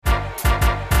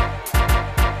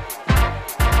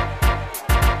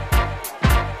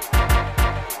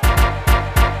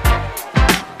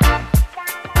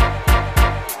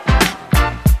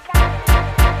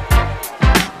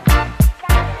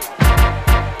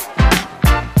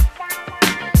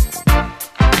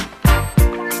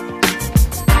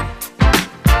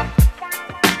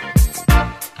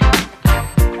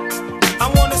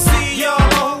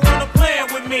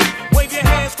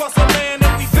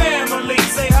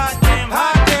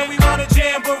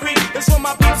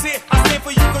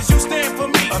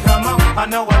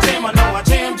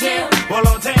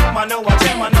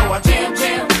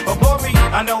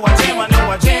I know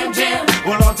I jam, jam.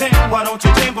 Well, all damn, why don't you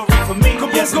jamboree for me?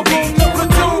 Yes, indeed. The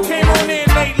platoon came on in,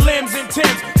 laid limbs and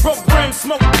Timbs, broke brims,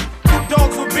 smoked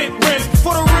dogs with bent rims.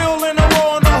 For the real and the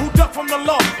raw, know who ducked from the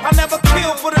law. I never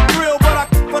killed for the thrill, but I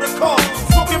for the call.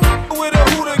 Smoking with a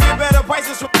hooter, get better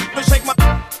prices from shake my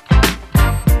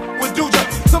with Duja.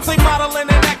 Some say modeling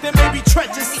and acting, maybe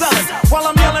treacherous selling. While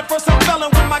I'm yelling for some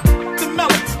felon with my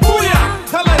melon.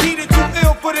 Booyah! Hella heated, too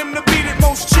ill for them to beat it.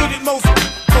 Most cheated, most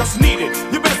needed.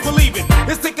 You best believe it.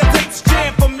 This ticker takes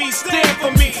jam for me, stand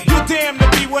for me. You damn to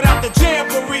be without the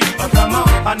jamboree. Come on,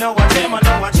 I know I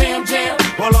jam, jam.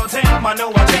 Well, all damn, I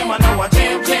know I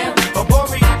jam, jam.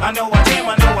 Bori, I know I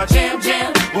jam,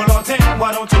 jam. Well, all damn,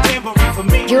 why don't you jamboree for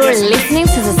me? You're listening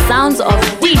to the sounds of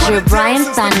DJ Bryan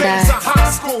Thunder.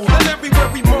 High school, and everywhere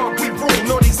we mark, we rule.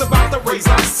 Nordy's about to raise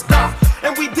our stock.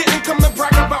 And we didn't come to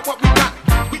brag about what we got.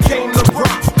 We came to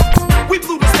rock. We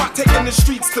blew the spot, taking the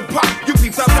streets to pop. You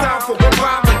peeped our style for a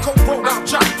while and co-wrote our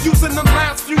job. Using the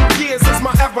last few years as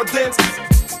my evidence.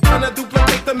 Trying to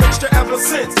duplicate the mixture ever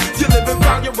since. You live and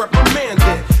found you're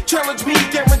reprimanded. Challenge me,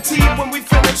 guaranteed when we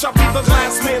finish, I'll be the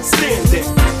last man standing.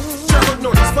 Gerald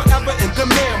Nordy's forever in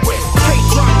demand with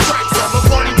K-drop tracks on the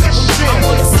party people jam. I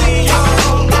wanna see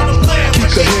y'all on the plan.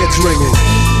 Keep the heads ringing.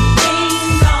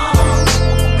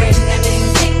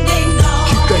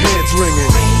 Keep the heads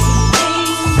ringing.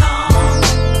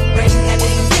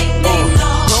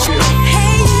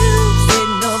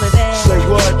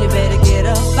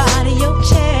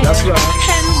 That's right.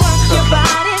 And work your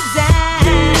body down.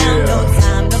 Yeah. No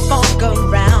time to funk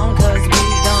around, cause we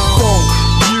don't funk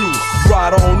you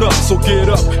right on up. So get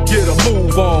up, get a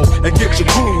move on, and get your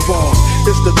groove on.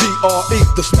 It's the DRE,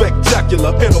 the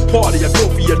spectacular. In a party, I go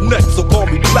for your neck, so call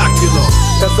me Blackula.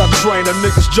 As I train, the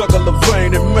niggas juggle the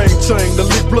vein and maintain the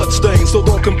lead blood stain. So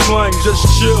don't complain, just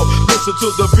chill. Listen to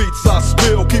the beats I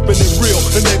spill. Keeping it real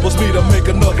enables me to make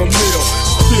another meal.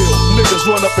 Still, niggas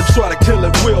run up and try to kill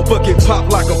it will, but get popped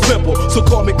like a pimple. So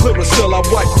call me Clearasil, I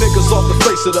wipe niggas off the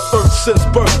face of the earth since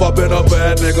birth. I've been a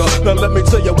bad nigga, now let me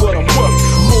tell you what I'm worth.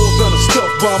 More than a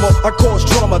stealth bomber, I cause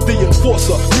drama, the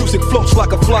enforcer. Music floats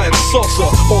like a flying saucer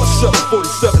or a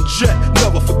 747 jet.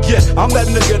 Never forget, I'm that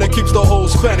nigga that keeps the whole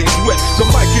panties wet. The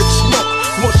mic gets smoked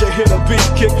once you hit a beat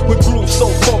kick with grooves so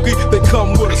funky, they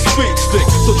come with a speed stick.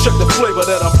 So check the flavor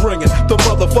that I'm bringing. The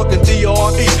motherfucking DRE,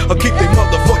 I'll keep they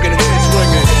motherfucking heads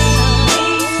ringing.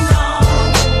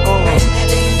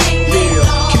 Yeah,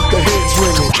 keep the heads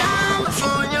ringing.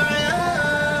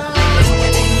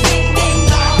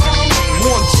 1,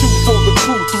 2 for the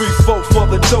crew, 3, 4 for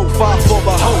the dough, 5 for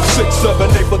the hoe, 6, 7,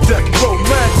 8 for deck row.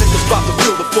 Mad niggas about to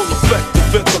feel the full effect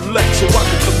of intellect, so I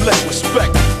can collect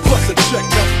respect. Plus a check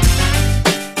up.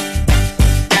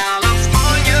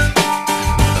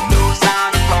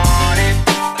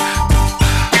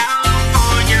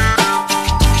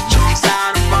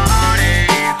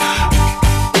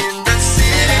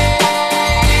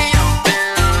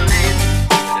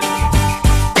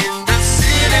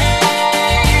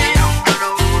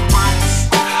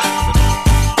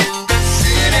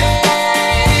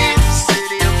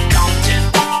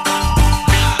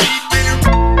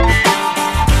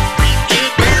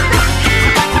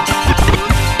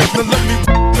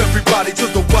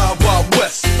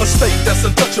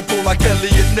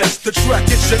 The track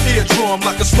hits your eardrum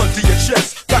like a slug to your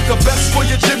chest. Like a vest for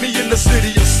your Jimmy in the city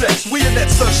of sex. We in that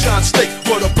sunshine state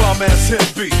where the bomb ass him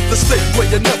be. The state where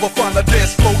you never find a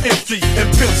dance floor empty and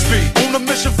pimp speed. On a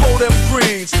mission for them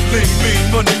greens. Lean, mean,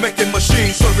 money making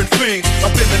machines, serving fiends.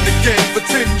 I've been in the game for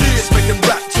 10 years making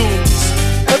rap tunes.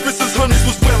 Ever since Honeys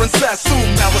was wearing Sassoon,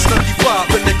 now it's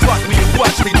 95 and they clock me and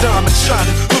watch me diamond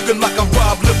shining, looking like I'm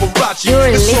Rob Liberace.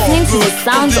 You're listening to the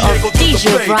sounds of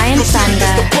DJ Bryan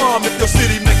Thunder. The bomb if your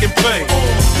city making pain.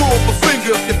 Throw up a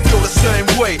finger if you feel the same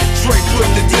way. Straight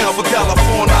putting it down for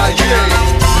California, yeah.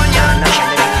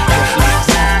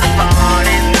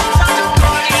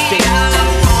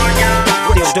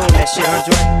 Still doing that shit,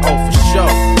 Andre? Oh, for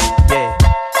sure. Yeah.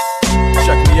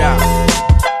 Check me out.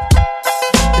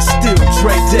 It's still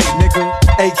Dre Day, nigga.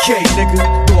 AK, nigga.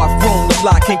 Though I've grown a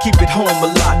lot, can't keep it home a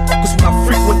lot. Cause when I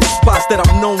frequent the spots that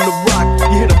I'm known to rock,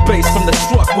 you hear the bass from the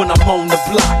truck when I'm on the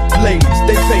block. Ladies,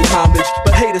 they pay homage,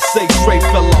 but haters say Dre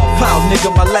fell off. How,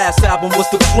 nigga, my last album was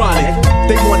The Chronic.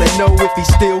 They wanna know if he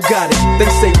still got it. They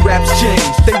say raps change,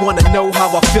 they wanna know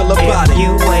how I feel about it.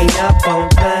 You ain't up on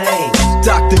things.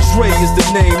 Dr. Dre is the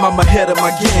name, I'm ahead of my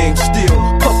game. Still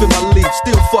puffin' my leaf,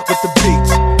 still fuck with the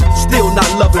beats. Still not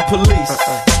loving police.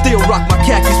 Still rock my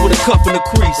khakis with a cuff and a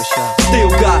crease. Still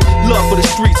got love for the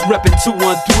streets, reppin'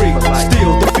 213.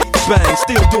 Still the beat. bang,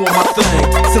 still doing my thing.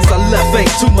 Since I left,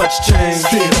 ain't too much change.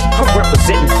 Still, I'm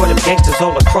representing for them gangsters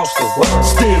all across the world.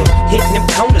 Still, hitting them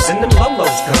corners and them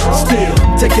lolos, girl. Still,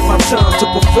 taking my time to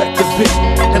perfect the beat.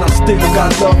 And I still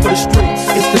got love for the streets.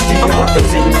 It's the D.R.E. I'm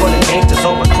representing for them gangsters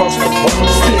all across the world.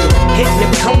 Still, hitting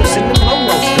them corners and them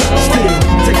lolos, girl. Still,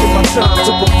 taking my time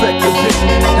to perfect the beat.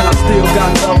 And I still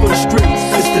got love for the streets.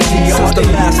 It's the D.R.E. Since the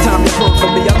last time you heard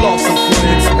from me, I lost some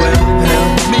friends. Well,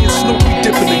 me and Snoop, we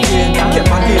dipping again. Get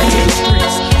my ear to the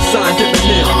streets. Signed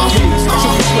Eminem, keys,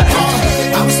 triple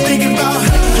platinum. I was thinking about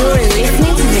her. You're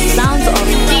listening to the sounds of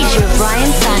DJ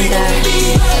Bryan Sander.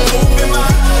 Open my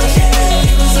eyes,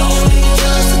 yeah, it was only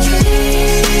just a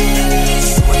dream.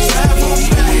 So I traveled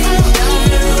back down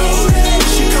that road.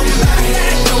 She come back,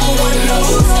 no one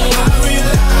knows. I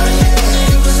realized,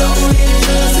 yeah, it was only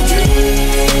just a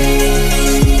dream.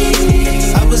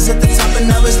 I was at the top and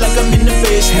now it's like I'm in the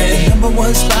basement. Number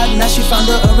one spot, now she found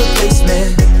her a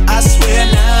replacement. I swear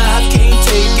now I can't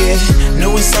take it,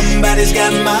 knowing somebody's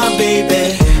got my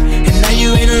baby. And now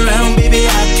you ain't around, baby,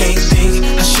 I can't think.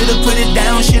 I should've put it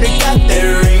down, should've got that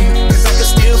ring, cause I can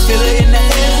still feel it in the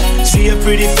air. See her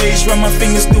pretty face, run my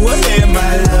fingers through her hair.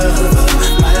 My love,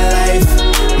 my life,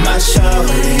 my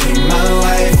shawty, my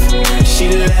wife. She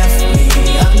left me,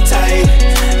 I'm tight,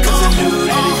 cause I knew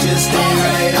that it just ain't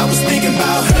right. I was thinking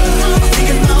about her,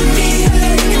 thinking about me,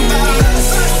 thinking about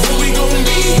us. What we gon'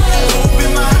 be?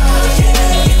 Open my eyes,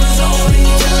 yeah, it was only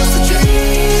just a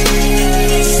dream.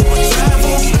 So I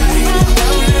traveled back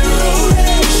down that road.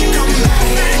 She come back,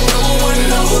 no one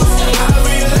knows. I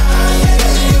realized,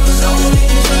 yeah, it was only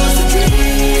just a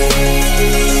dream.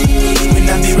 When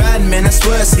I be riding, man, I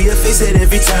swear I see her face at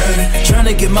every turn.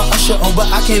 Tryna get my usher on, but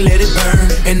I can't let it burn.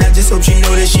 And I just hope she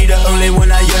know that she the only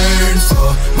one I yearn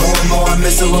for. More and more I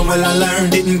miss her, what will I learn?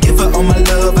 Didn't give her all my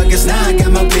love, I guess now I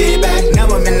got my payback. Now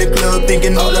I'm in the club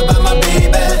thinking all about my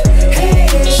baby. Hey,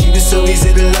 she was so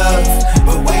easy to love,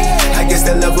 but wait, I guess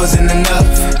that love wasn't enough.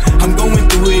 I'm going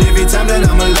through it every time that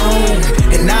I'm alone,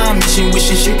 and now I'm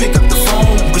wishing she pick up the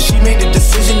phone. But she made the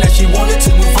decision that she wanted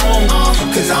to move on,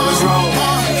 cause I was wrong.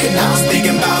 And I was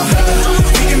thinking about her,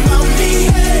 thinking about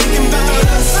me, thinking about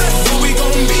us. What we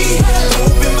gon' be?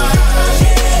 Open my eyes,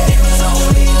 yeah, it was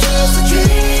only just a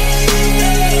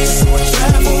dream. So I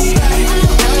traveled back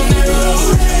down that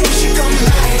road. She come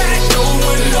back, no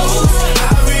one knows.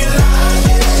 I realized,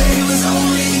 yeah, it was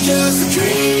only just a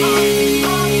dream.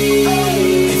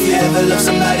 If you ever love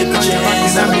somebody, put your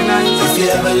hands up. If you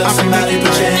ever love somebody,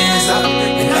 put your hands up.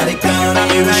 And let it count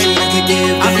on you, wish you could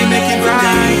give. I'll be making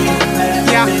right.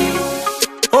 Yeah.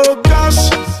 Oh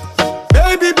gosh,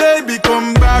 baby, baby,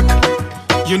 come back.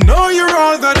 You know you're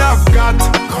all that I've got.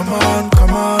 Come on,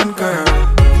 girl.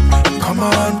 Come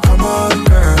on,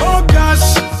 girl. Oh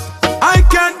gosh, I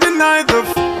can't deny the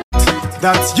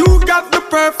that you got the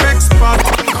perfect spot.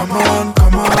 Come on,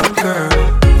 girl.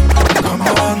 Come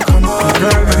on,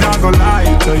 girl. I'm not gonna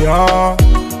lie to ya.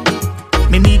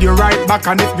 Me need you right back,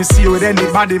 and if me see you with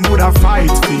anybody, woulda fight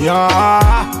for ya.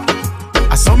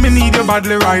 I saw me need you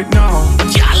badly right now.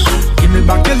 Give me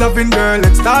back your loving, girl,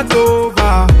 let's start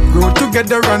over. Grow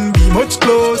together and be much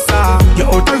closer.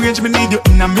 You're out of range, me need you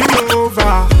in a me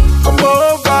rover. Come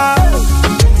over.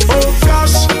 Oh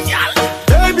gosh,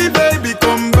 baby, baby,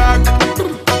 come back.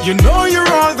 You know you're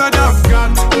all that I've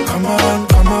got. Come on,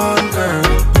 girl.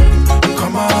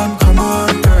 Come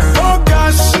on, girl. Oh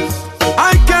gosh,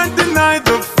 I can't deny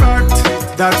the fact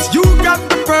that you got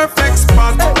the perfect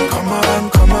spot. Come on,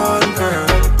 girl.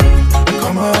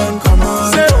 Come on.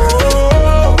 Say,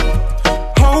 oh,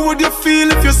 how would you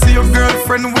feel if you see your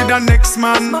girlfriend with the next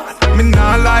man? Me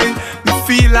nah lie, me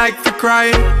feel like to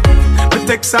cry. Me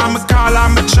text her, me call her,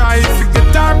 me try to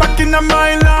get her back in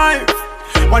my life.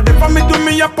 Whatever me do,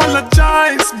 me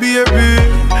apologize, baby.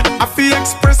 I feel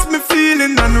express me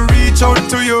feeling and reach out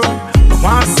to you. I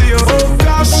wanna see you. Oh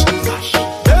gosh,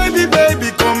 baby,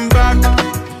 baby, come back.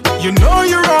 You know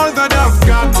you're all that I've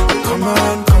got. Come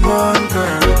on,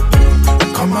 girl.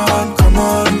 Come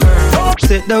on, girl.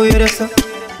 Sit down with us,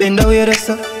 bend down with us.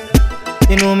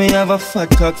 You know me have a fat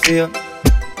cock for you.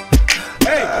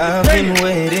 I've been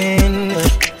waiting.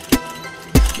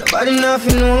 Nobody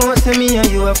nothing knows, say me and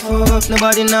you a fuck.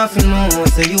 Nobody nothing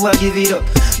knows, say you a give it up.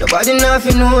 Nobody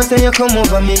nothing knows, say you come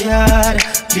over me yard.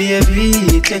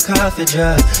 Baby, take off your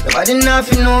dress. Nobody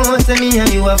nothing knows, say me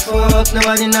and you a fuck.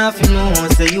 Nobody nothing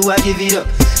knows, say you a give it up.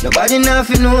 Nobody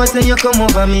nothing knows, say you come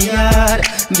over me yard.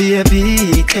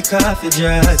 Baby, take off your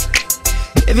dress.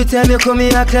 Every time you come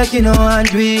here act like you know and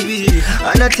do it.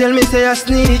 And I tell me say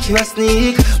you a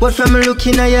sneak. But from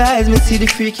looking at your eyes, me see the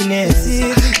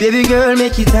freakiness. Baby girl,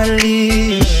 make it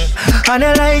unleash. And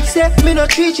I like say me no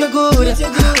treat you good.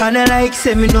 And I like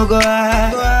say me no go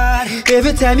hard.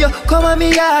 Every time you come at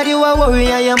me yard, you a worry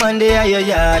and your man dey at your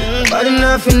yard. Nobody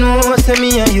nothing know say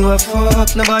me and you a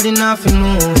fuck. Nobody nothing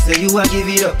know say you a give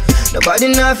it up. Nobody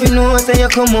nothing know say you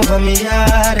come over me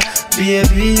yard.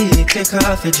 Baby, take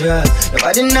off your dress.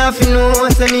 Nobody nothing know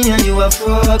say me and you a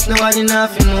fuck. Nobody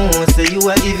nothing know say you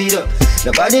a give it up.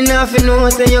 Nobody nothing know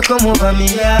say you come over me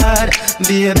yard.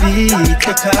 Baby,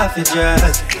 take off your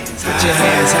dress. Put your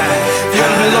hands high. You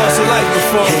haven't been lost a life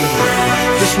before.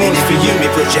 This one's for you.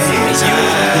 Put your hands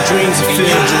high. The dreams are filled.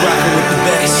 You're rocking with the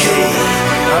best.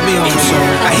 I'll be on song.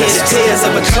 I hear the tears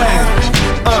of a clown.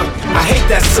 I hate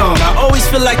that song. I always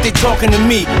feel like they talking to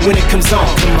me when it comes on.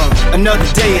 Come on. Another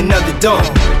day, another dawn.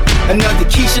 Another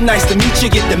Keisha, nice to meet you.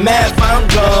 Get the math, I'm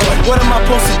gone. What am I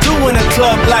supposed to do when a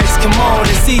club lights come on?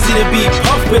 It's easy to be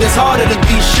puffed, but it's harder to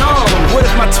be Sean. What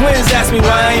if my twins ask me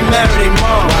why I ain't married their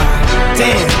mom?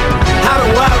 Damn, how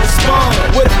do I respond?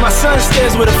 What if my son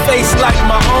stares with a face like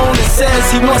my own and says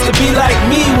he wants to be like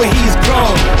me when he's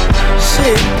grown?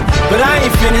 Shit, but I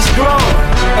ain't finished grown.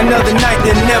 Another night,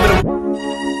 then inevitable.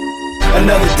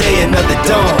 Another day, another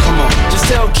dawn. Come on. Just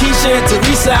tell Keisha and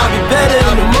Teresa I'll be better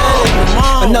in the morning.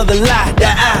 Another lie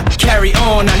that I carry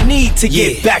on. I need to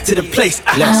get back to the place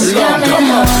I belong. Come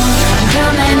on. I'm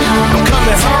coming home. I'm coming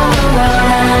Tell home. the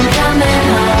world I'm coming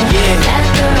home. Yeah. Let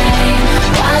the rain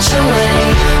wash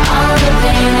away all the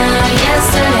pain of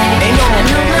yesterday. Ain't no I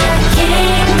know pain. my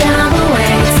kingdom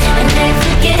awaits, and they've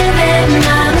forgiven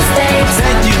my mistakes.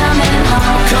 Thank you. I'm coming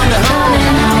home. Coming home.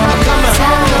 Coming home. Coming Tell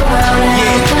home. the world I'm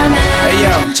Yeah. coming home. Hey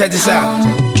yo, check this out.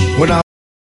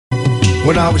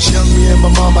 When I was young, me and my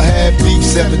mama had beef.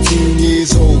 17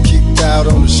 years old, kicked out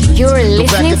on the street. You're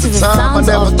But back listening at to the time, sounds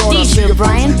I never of thought I'd see DJ a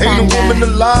Bryan proof. Ain't a woman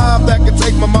Thunder. alive that could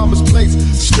take my mama's place.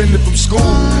 Suspended from school,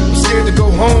 I'm scared to go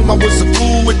home. I was a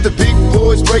fool with the big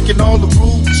boys breaking all the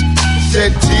rules.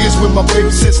 Shed tears with my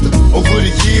baby sister. Over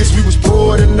the years, we was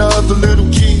poor than other little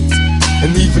kids.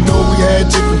 And even though we had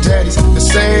different daddies, the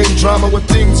same drama when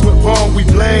things went wrong, we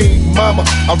blame mama.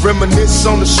 I reminisce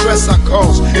on the stress I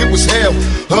caused. It was hell,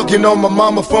 hugging on my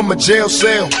mama from a jail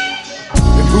cell.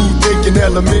 And who thinking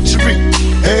elementary?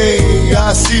 Hey,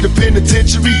 I see the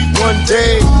penitentiary one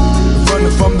day.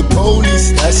 Running from the police,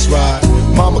 that's right.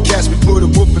 Mama catch me, put a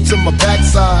whooping to my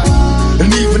backside.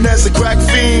 And even as a crack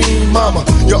fiend, mama,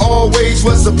 you always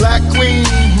was a black queen,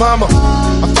 mama.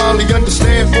 I finally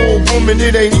understand for a woman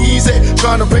it ain't easy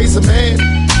trying to raise a man.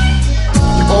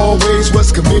 You always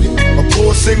was committed, a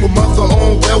poor single mother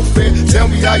on welfare. Tell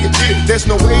me how you did it, there's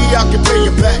no way I can pay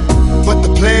you back. But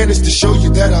the plan is to show you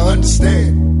that I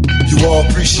understand. You all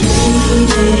appreciate it.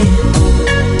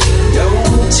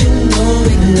 Don't you know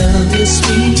we love you,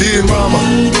 sweet Dear mama,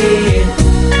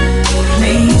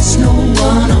 Please, no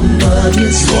one above you,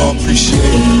 you all appreciate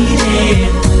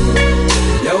it.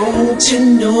 Don't you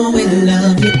know we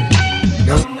love you?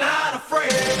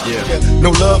 No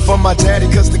love for my daddy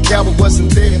cause the coward wasn't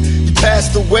there. He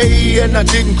passed away and I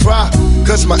didn't cry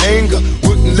cause my anger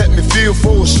wouldn't let me feel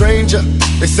for a stranger.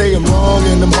 They say I'm wrong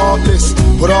and I'm heartless,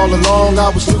 but all along I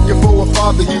was looking for a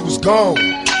father, he was gone.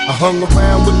 I hung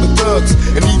around with the thugs,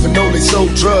 and even though they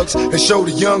sold drugs, they showed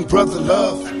a young brother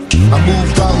love. I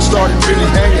moved out and started really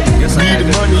hanging. Needed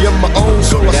money of my own,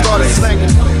 so I started slanging.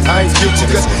 I ain't guilty,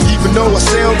 cause even though I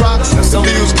sell rocks, it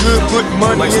feels good putting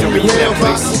money in the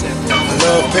mailbox. I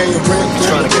love paying rent,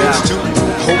 doing things too.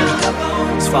 Hope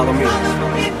Just follow me.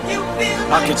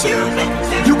 I'll get you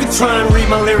there. You can try and read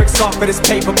my lyrics off of this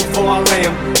paper before I lay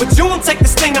 'em, but you won't take the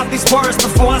sting out these words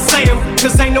before I say 'em.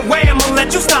 Cause ain't no way I'ma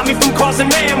let you stop me from causing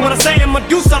mayhem. When I say I'ma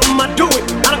do something, I do it.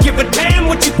 I don't give a damn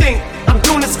what you think. I'm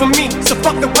doing this for me, so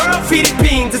fuck the world, feed it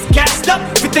beans. It's gassed up,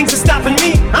 everything's just stopping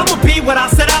me. I'ma be what I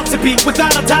set out to be,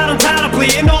 without a doubt, undoubtedly.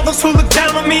 And all those who look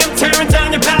down on me, I'm tearing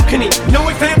down your balcony. No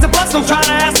ifs, ands, or buts, don't try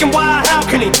to ask him why or how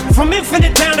can he. From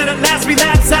infinite down to the last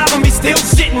relapse album, he's still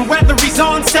shitting. Whether he's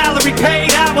on salary,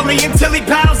 paid hourly, until he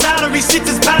bows out or he shit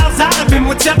just bows out of him.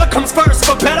 Whichever comes first,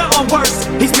 for better or worse.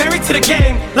 He's married to the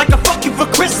game, like a fuck you for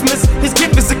Christmas. His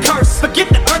gift is a curse. Forget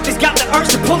the earth, he's got the urge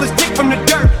to pull his dick from the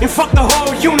dirt and fuck the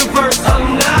whole universe.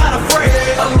 I'm not afraid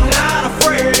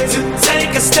to take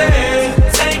a stand,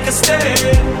 take a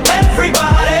stand.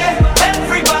 Everybody,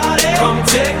 come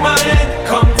take my hand,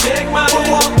 come take my hand.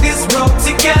 We'll walk this road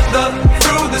together,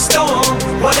 through the storm,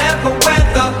 whatever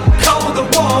weather, cold or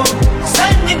warm. Just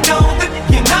letting you know that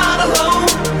you're not alone.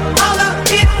 Holla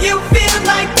if you feel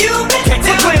like you've been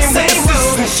down the same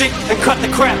road. shit and cut the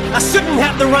crap. I shouldn't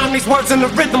have to rhyme these words in the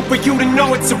rhythm for you to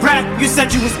know it's a rap. You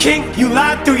said you was king, you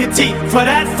lied through your teeth. For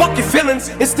that, fuck your feelings.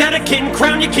 Instead of getting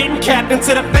crowned, you're getting capped. And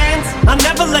to the fans, I'll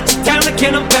never let you down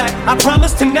again, I'm back. I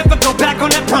promise to never go back on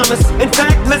that promise. In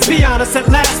fact, let's be honest, at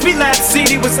last we laughed.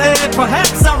 CD was aired,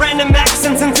 perhaps I ran them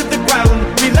accents into the ground.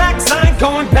 Relax, I ain't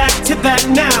going back to that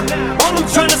now. All I'm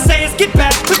trying to say is get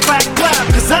back to black cloud.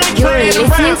 Cause I ain't playing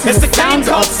around. It's a game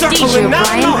called circling. I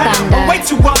don't know how, I'm way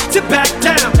too up to back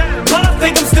down. But I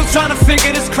think I'm still trying to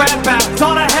figure this crap out.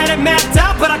 Thought I had it mapped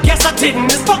out, but I guess I didn't.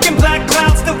 This fucking black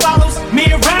cloud still follows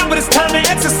me around, but it's time to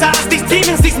exercise these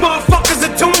demons. These motherfuckers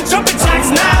are doing jumping jacks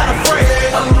now.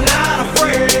 I'm not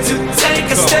afraid to take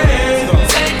a stand.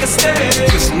 Take a stand.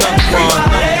 Just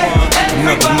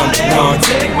everybody, come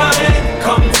take my hand,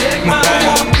 come take my hand.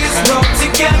 Walk this road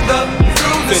together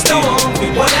through the storm,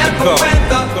 whatever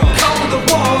weather, cold or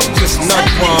warm. Just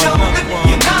number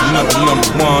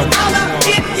one.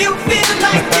 If you feel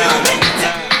like you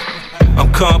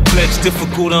I'm complex,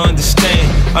 difficult to understand.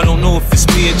 I don't know if it's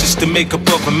me or just the makeup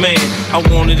of a man. I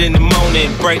want it in the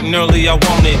morning, bright and early I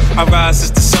want it. I rise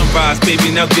as the sunrise,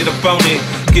 baby, now get up on it.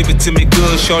 Give it to me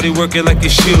good, shorty, work it like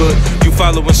it should. You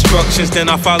follow instructions, then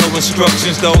I follow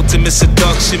instructions. The ultimate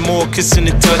seduction, more kissing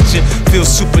and touching. Feels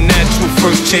supernatural,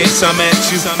 first chance I'm at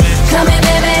you. Come here,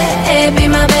 baby, hey, be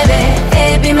my baby,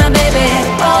 hey, be my baby.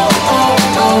 Oh, oh,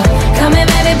 oh. Come here,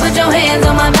 baby, put your hands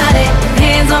on my body,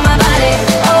 hands on my body.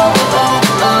 Oh, oh,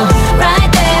 oh.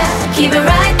 Right there, keep it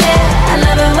right there. I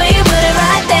love it when you put it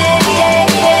right there. Yeah,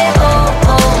 yeah. Oh,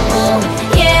 oh, oh.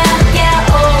 Yeah,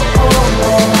 yeah. Oh, oh,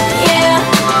 oh. Yeah.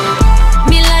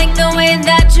 Me like the way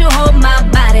that you hold my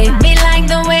body. Me like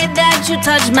the way that you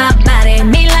touch my body.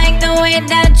 Me like the way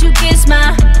that you kiss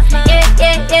my. Yeah,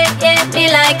 yeah, yeah, yeah.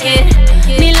 Me like it.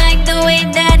 Me like the way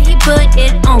that he put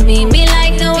it on me. Me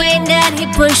like the way that he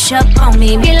push up on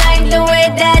me. Me like the way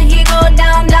that he go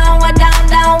down, down, down,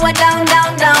 down, down,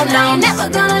 down, down, down. Never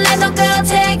gonna let no girl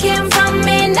take him from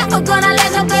me. Never gonna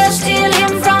let no girl steal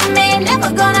him from me.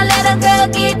 Never gonna let a girl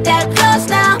get that close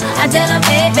now. I tell her,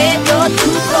 baby, you're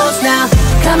too close now.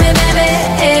 Come here, baby,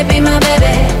 hey, be my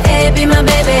baby, hey, be my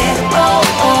baby. Oh,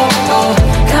 oh, oh.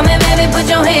 Come here, baby, put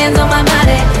your hands on my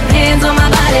body, hands on my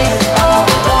body. Oh,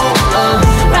 oh, oh.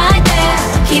 Right there,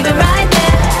 keep it right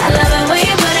there. I love it when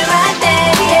you put it right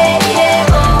there. Yeah,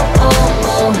 yeah. Oh, oh,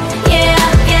 oh. Yeah,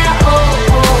 yeah. Oh,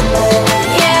 oh, oh.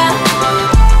 Yeah.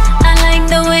 I like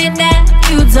the way that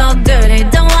you talk dirty.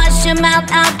 Don't wash your mouth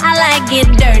out, I like it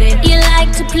dirty. You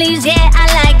like to please, yeah, I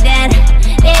like that.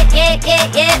 Yeah, yeah, yeah,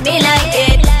 yeah, me like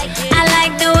it. I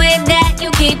like the way that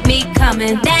you keep me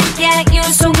coming. That yeah, you're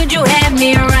so good, you have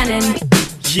me running.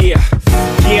 Yeah.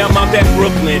 Yeah, I'm out at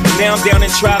Brooklyn, now I'm down in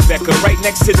Tribeca, right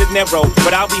next to the Narrow,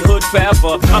 but I'll be hood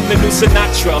forever, I'm the new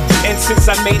Sinatra, and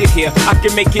since I made it here, I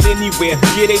can make it anywhere,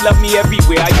 yeah, they love me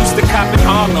everywhere, I used to cop in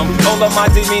Harlem, all of my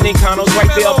Dominicanos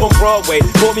right there up on Broadway,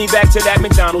 pulled me back to that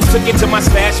McDonald's, took it to my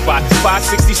stash spot,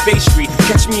 560 State Street,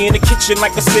 catch me in the kitchen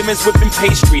like a Simmons whipping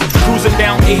pastry, cruising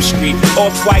down A Street,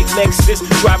 off-white Lexus,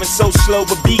 driving so slow,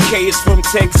 but BK is from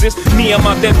Texas, me, I'm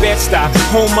out that Bed-Stuy,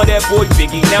 home of that boy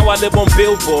Biggie, now I live on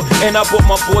Billboard, and I brought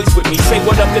my boys with me, say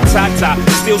what up to Tata,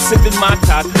 still sipping my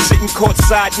top, sitting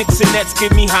courtside, Knicks and Nets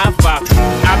give me high five.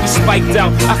 I be spiked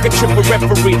out, I could trip a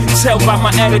referee, tell by my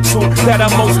attitude that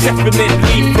I most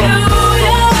definitely from.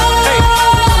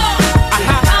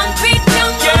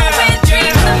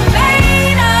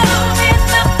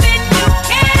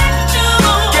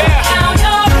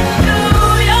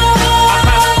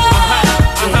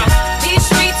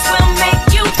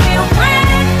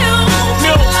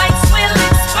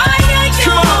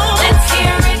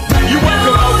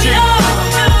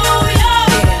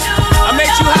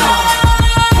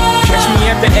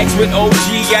 With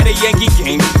OG at a Yankee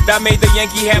game, that made the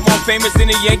Yankee hat more famous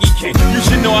than the Yankee King. You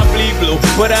should know I bleed blue,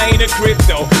 but I ain't a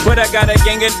crypto. But I got a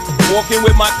gang and walking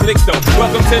with my click though.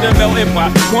 Welcome to the melting pot,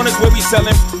 corners where we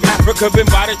sellin' Africa been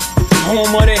bought it.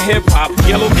 Home of the hip hop,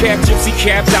 yellow cap, gypsy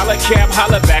cap, dollar cap,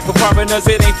 holla back. For foreigners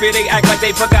it ain't fair, they act like they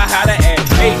forgot how to act.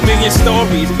 8 million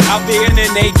stories out there in the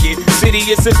naked city.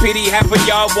 It's a pity half of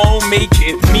y'all won't make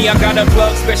it. Me, I got a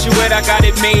plug special, and I got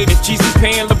it made. If Jesus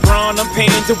paying LeBron, I'm paying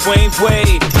Dwayne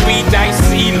Wade. 3 dice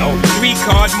CeeLo, 3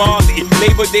 card Marley.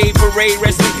 Labor Day parade,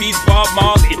 rest in peace Bob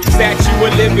Marley. Statue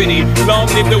of Liberty, long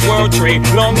live the World Trade,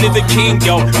 long live the King,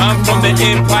 yo. I'm from the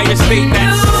Empire State.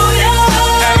 That's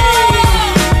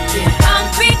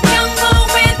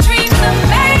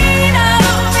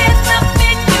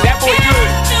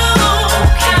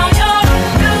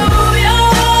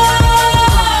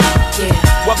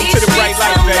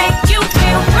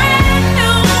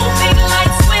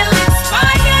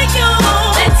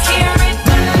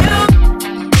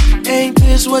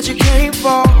this what you came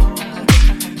for?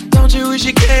 Don't you wish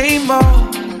you came more?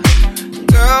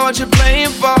 Girl, what you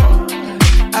playing for?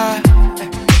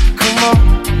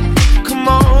 Come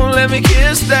on, let me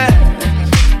kiss that.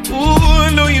 Ooh, I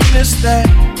know you missed that.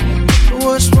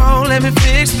 What's wrong? Let me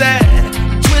fix that.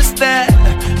 Twist that,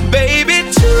 baby.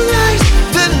 Tonight's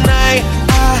the night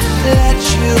I let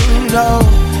you know.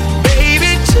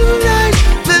 Baby, tonight's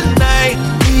the night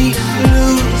we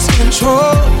lose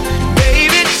control.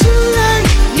 Baby, tonight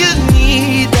you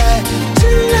need that.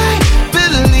 Tonight,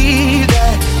 believe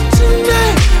that.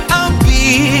 Tonight I'll be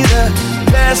the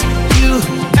best you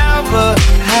ever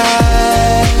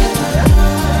had.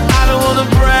 I don't wanna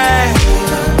brag,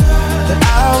 but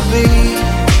I'll be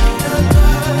the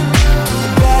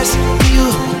best you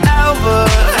ever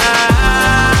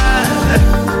had.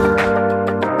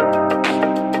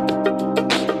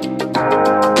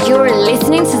 You're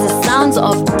listening to the sounds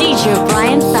of DJ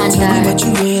Bryan Thunder. Tell me what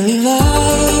you really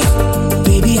like.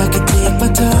 Baby, I could take my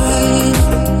time.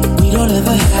 We don't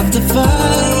ever have to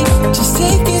fight. Just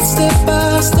take it step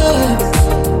by step.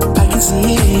 I can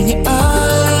see it in your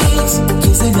eyes.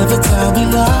 Yes, they never tell me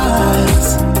lies.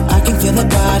 I can feel the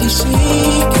body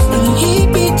shake and the heat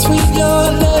between your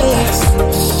legs.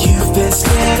 You've been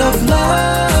scared of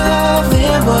love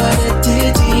and what it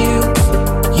did to you.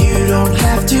 You don't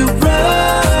have to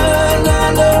run.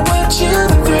 I know what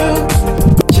you've been through.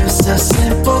 Just a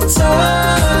simple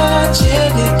touch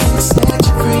and it can set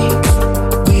you free.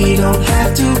 We don't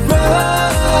have to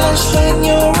rush when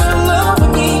you're alone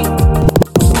with me.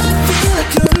 I feel it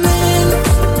coming.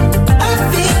 I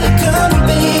feel it coming,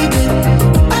 baby.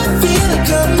 I feel it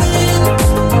coming.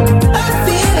 I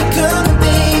feel it coming,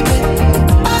 baby.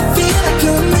 I feel it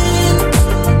coming.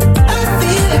 I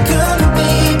feel it coming,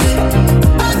 baby.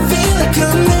 I feel it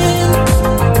coming.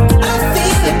 I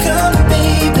feel it coming,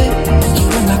 baby. You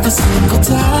are not the single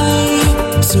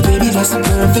time, so baby, that's the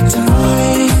perfect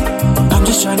time. I'm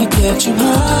just trying to get you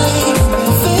high.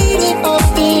 I'm faded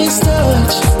off this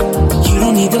touch. You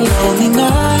don't need the lonely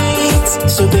nights,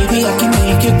 so baby, I can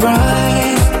make it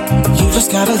right. You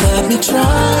just gotta let me try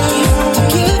to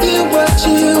give you what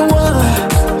you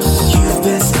want. You've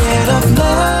been scared of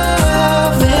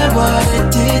love and what it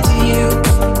did to you.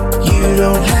 You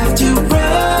don't have to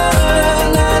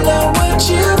run. I know what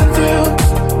you've been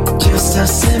through. Just a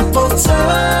simple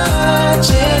touch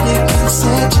and it can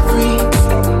set you free.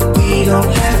 We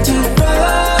don't have to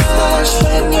rush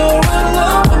when you're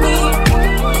alone with me.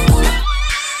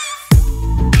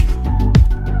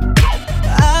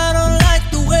 I don't like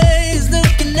the way he's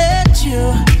looking at you.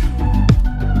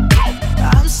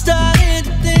 I'm starting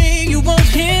to think you want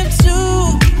him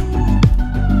too.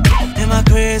 Am I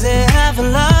crazy? Have I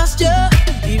lost you?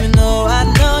 Even though I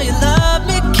know you love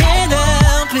me, can't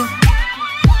help it.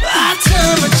 I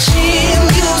turn my cheap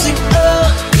music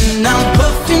up and I'm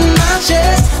puffing my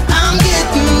chest. I'm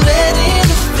getting ready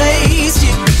to face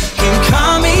you. Can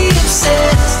call me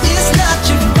obsessed. It's not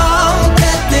your fault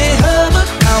that they harbor.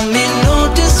 I mean no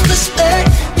disrespect.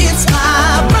 It's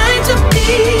my right to be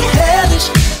hellish.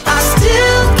 I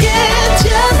still get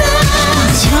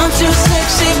jealous. You're too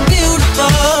sexy, beautiful,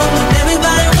 and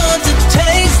everybody wants to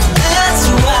taste. That's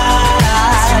why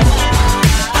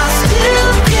I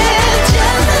still get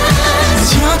jealous.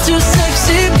 You're too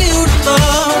sexy, beautiful,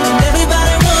 and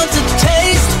everybody wants to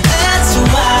taste. That's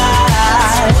why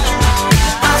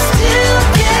I still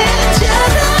get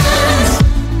jealous.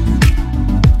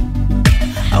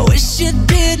 I wish you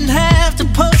didn't have to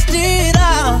post it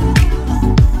out.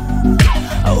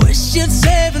 I wish you'd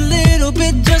save a little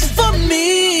bit just for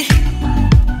me.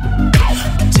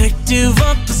 Protective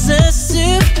or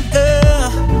possessive,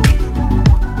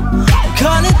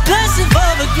 call it passive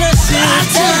or aggressive. I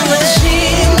turn the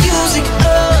cheap music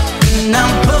up and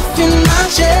I'm puffing my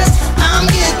chest. I'm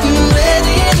getting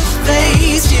ready to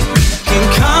face you. Can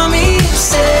call me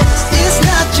obsessed. It's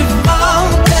not your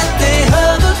fault that they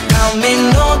hover. I mean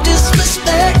no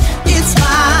disrespect. It's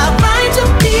my right to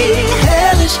be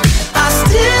hellish. I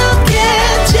still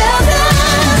get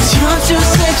jealous. You're too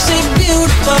sexy,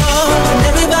 beautiful, and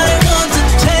everybody wants to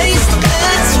taste.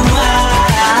 That's why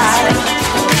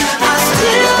I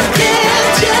still get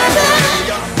jealous.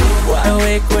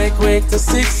 Wake till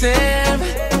 6 a.m.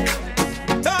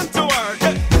 Time to work.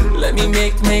 Let me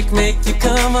make you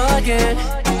come again.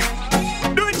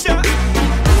 Do it, Jack.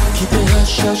 Keep it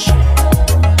hush, hush.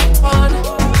 On.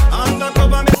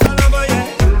 Undercover, Mr. Lover, yeah.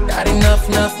 Got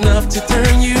enough to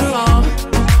turn you on.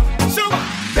 So,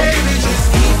 Baby,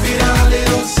 just keep it a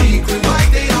little secret. Why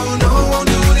they don't know, won't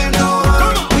do them no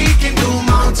harm. We can do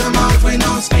mouth to mouth with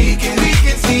no speaking. We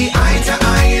can see eye to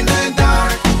eye in the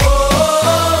dark.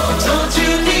 Oh, don't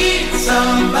you need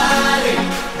somebody?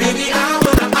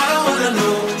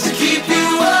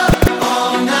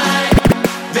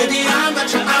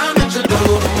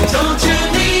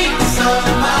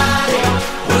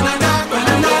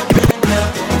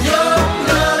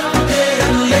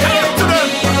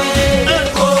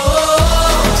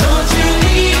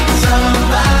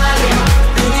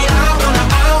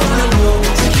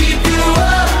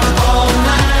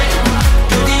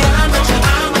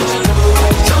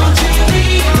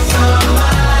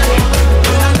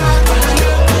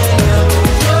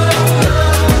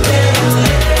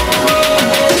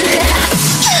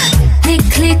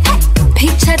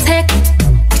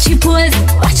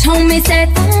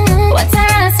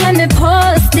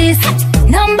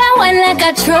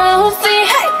 a trophy.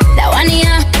 Hey, that one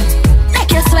here,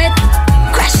 make you sweat,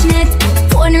 crashing it,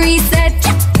 phone reset.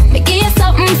 Me give you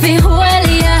something for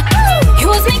hold ya.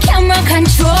 Use me camera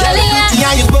control ya.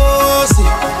 Yeah, you bossy.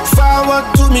 Forward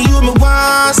to me, you me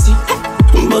want see.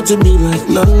 But to be like,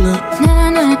 no.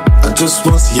 I just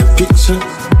want to see a picture.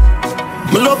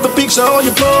 Me love the picture how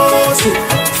you post it.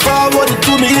 Forward it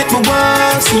to me, let me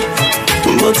want see.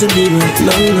 But to be like,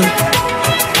 no.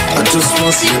 I just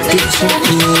want to see a picture.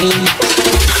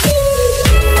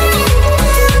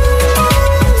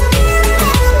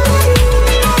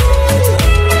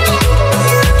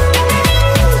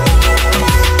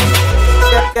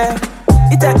 Yeah.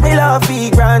 You take me love for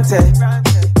granted.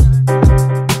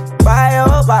 Bye,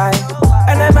 oh bye.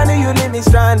 I never knew you leave me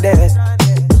stranded.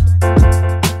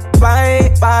 Bye,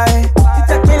 bye. You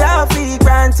take me love for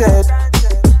granted.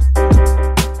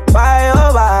 Bye,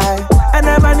 oh bye. I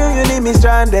never knew you leave me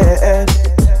stranded.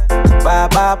 Bye,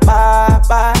 bye, bye,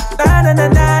 bye. Na na na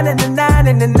na na na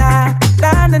na na na.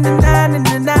 Na na na na na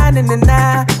na na na na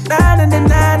na. Na na na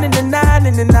na na na na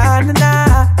na na na na.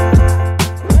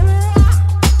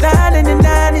 Na na na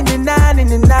na na na na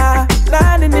na na. Na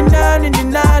na na na na na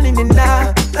na na na.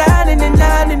 Na na na na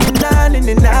na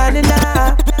na na na na.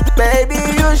 Baby,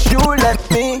 you should let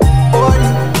me hold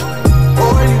you,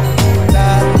 hold you.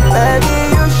 Baby,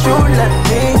 you should let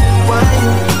me want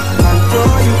you,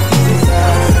 control you.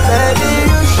 Baby,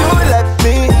 you should let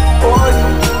me hold you,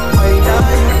 wait on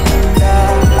you.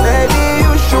 Baby,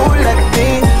 you should let me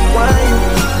want you,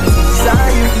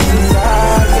 desire you,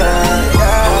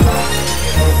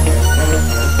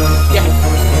 Yeah,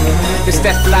 it's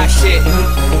that fly shit.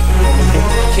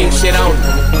 King shit on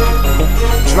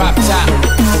drop top,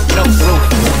 no roof.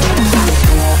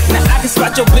 Now I can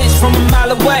spot your bitch from a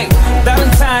mile away.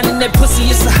 Valentine and that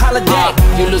pussy, it's a holiday.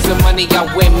 You losing money, I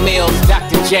win meals.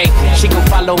 Dr. J, she gon'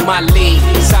 follow my lead.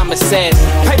 Simon says,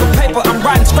 paper, I'm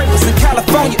riding scrapers in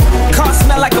California. Car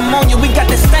smell like ammonia, we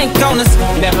got that stank on us.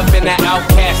 Never been an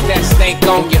outcast, that stank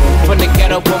on you. From the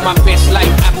ghetto with my bitch like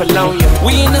Apollonia.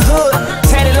 We in the hood,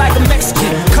 tatted like a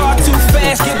Mexican. Car too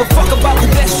fast, give a fuck about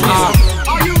pedestrians.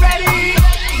 Are you ready?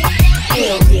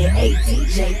 Hell yeah,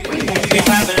 ATJ. We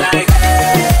vibing like,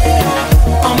 hey.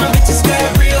 All my bitches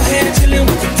got real hair, chillin'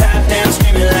 with the top down,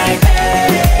 screaming like,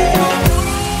 hey.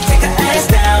 Take her ass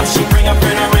down, she bring her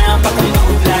friend around, fuck a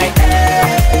move like,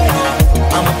 hey.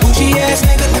 I'm a bougie ass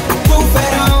nigga, like the roof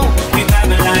at home. We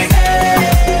vibing like, hey,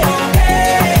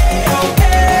 hey,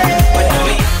 hey. But now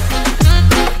we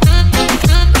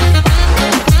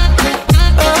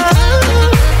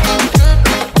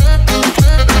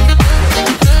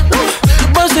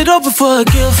bust it open for a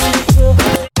gift.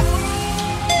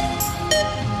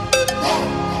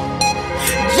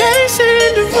 Jason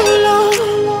Derulo.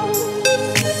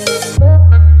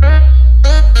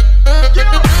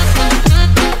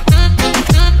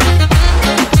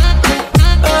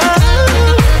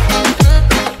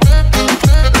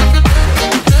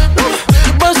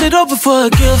 Bust it open for a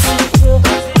gift.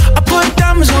 I put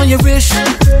diamonds on your wrist.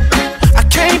 I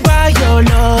can't buy your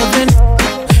loving.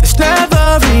 It's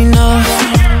never enough.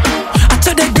 I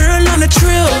took that girl on a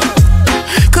trip,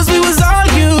 'cause we was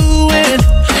arguing.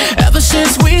 Ever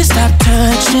since we stopped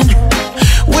touching,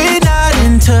 we're not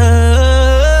in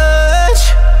touch.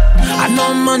 I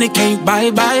know money can't buy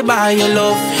your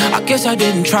love. I guess I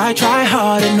didn't try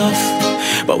hard enough.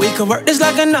 But we could work this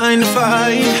like a 9 to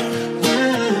 5.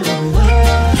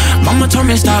 Mama told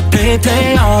me stop play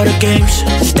all the games.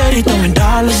 Steady throwing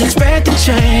dollars, expecting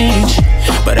change.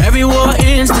 But every war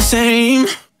ends the same.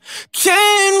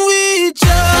 Can we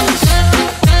just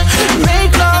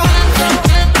make love?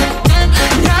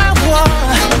 Not war.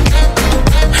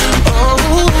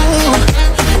 Oh,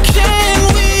 can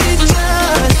we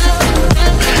just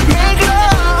make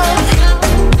love?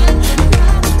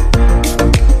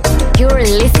 You're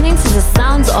listening to the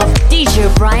sounds of DJ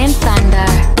Bryan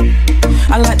Thunder.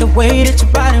 I like the way that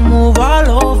your body move all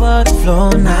over the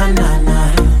floor, nah, nah,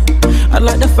 nah. I'd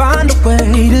like to find a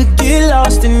way to get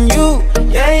lost in you,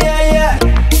 yeah, yeah, yeah.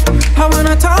 I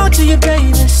wanna talk to you,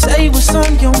 baby, say what's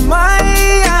on your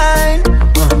mind.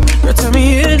 Girl, tell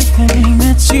me anything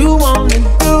that you wanna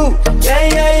do, yeah,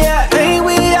 yeah, yeah. Ain't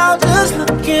we all just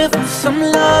looking for some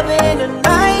loving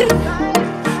tonight?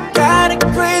 Got a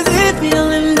crazy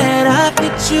feeling that I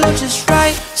fit you just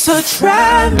right. So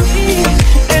try me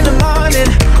in the morning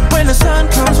when the sun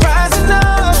comes rising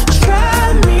up.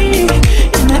 Try me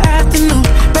in the afternoon,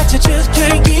 bet you just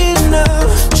can't get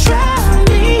enough. Try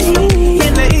me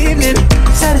in the evening,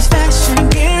 satisfaction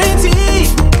guaranteed.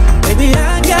 Baby,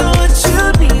 I got what you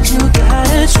need, you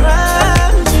gotta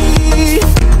try me.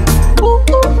 Ooh,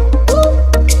 ooh, ooh.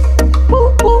 Ooh,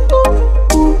 ooh,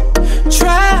 ooh, ooh. Try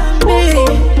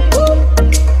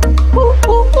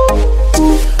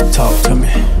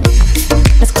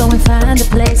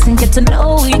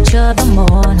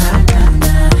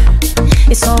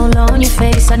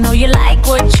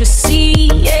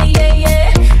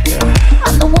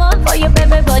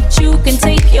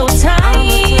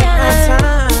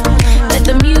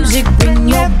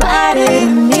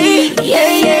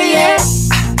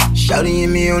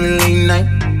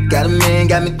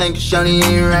shawty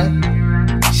ain't right.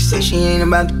 She say she ain't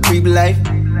about the creep life,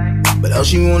 but all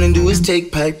she wanna do is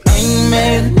take pipe. I ain't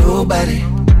mad at nobody,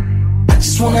 I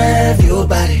just wanna have your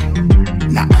body.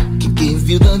 Now I can give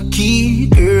you the key,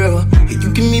 girl, and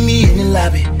you can meet me in the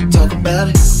lobby. Talk about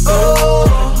it.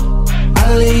 Oh,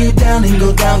 I'll lay you down and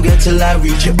go down, girl, till I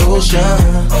reach your ocean.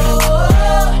 Oh,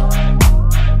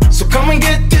 so come and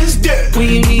get this dirt. When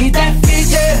you need that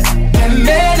fix, that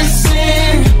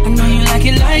medicine. I know you like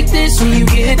it like this when you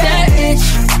get that itch.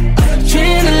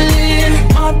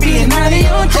 Adrenaline, heart beating out of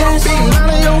your chest.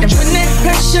 And when that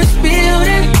pressure's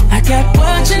building, I got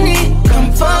what you need.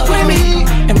 Come fuck with me.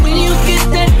 And when you get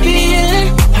that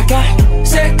feeling, I got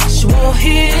sexual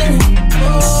healing.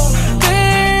 Oh,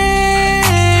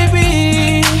 baby,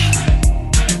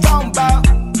 talk about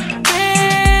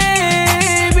baby.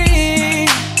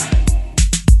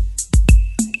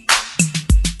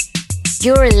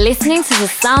 You're listening to the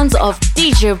sounds of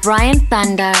DJ Bryan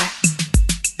Thunder.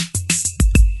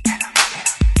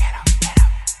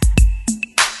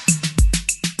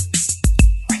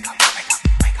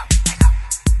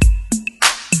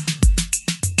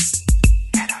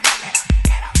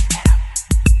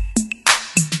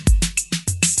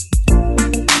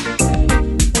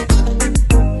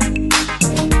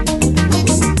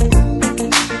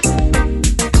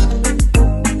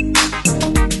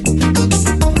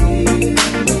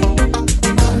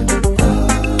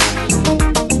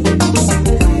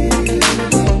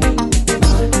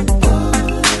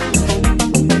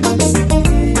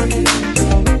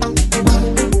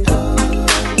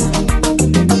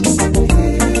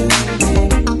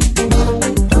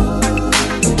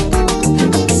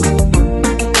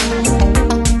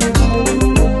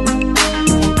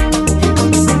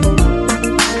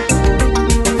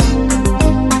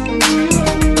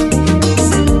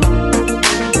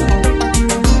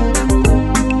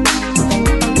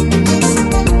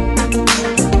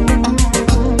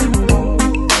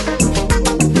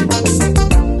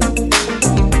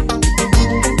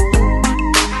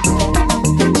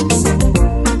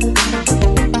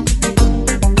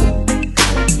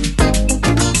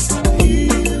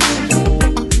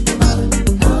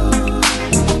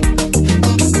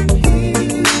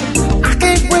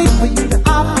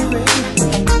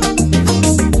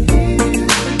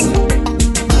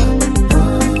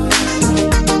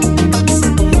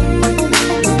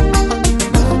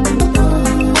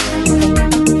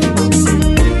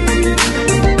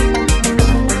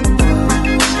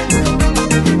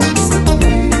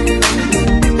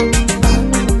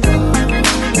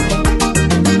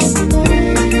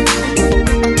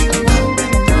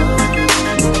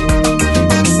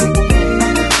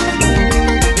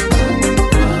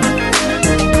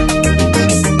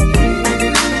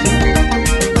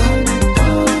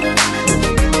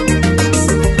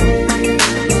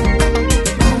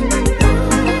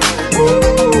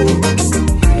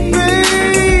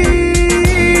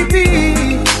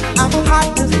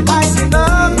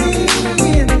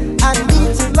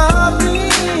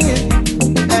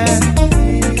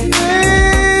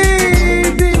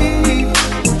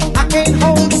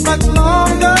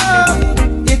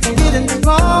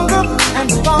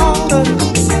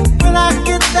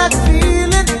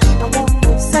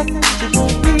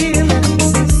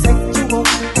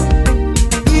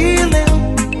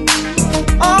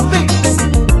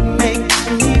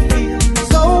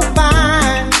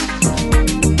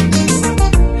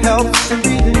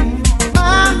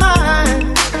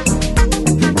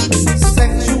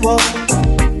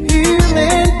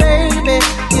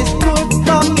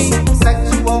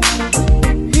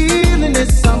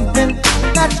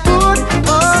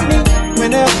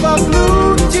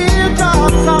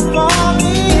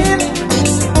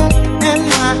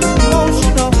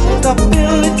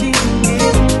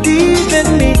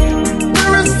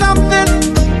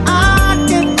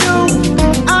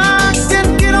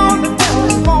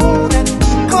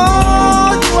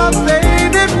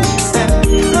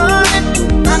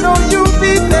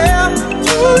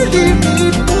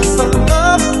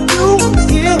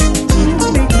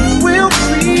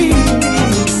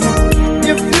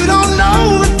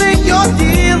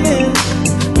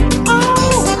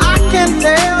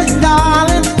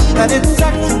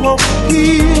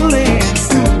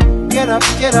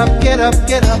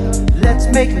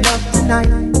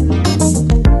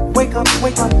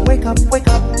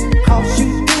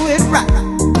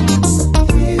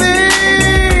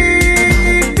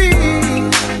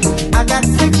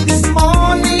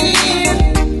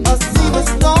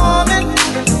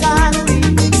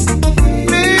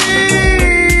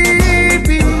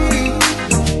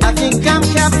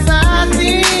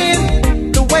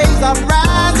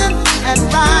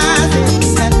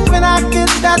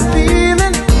 That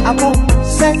I want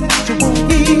sexual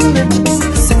healing.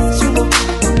 Sexual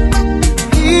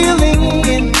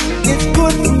healing is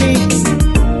good for me.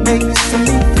 Makes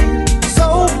me feel so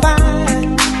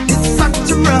fine. It's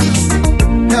such a rush.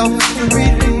 Helps to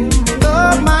relieve the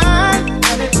mind,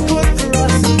 and it's good for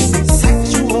us.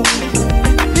 Sexual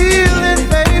healing,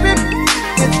 baby,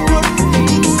 it's good for me.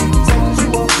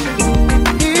 Sexual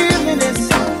healing is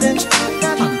something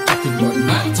that I'm talking about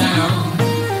my town.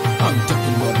 I'm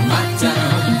talking about my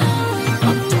town.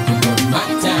 I'm talking about my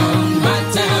town, my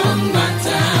town, my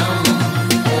town.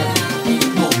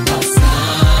 Mombasa,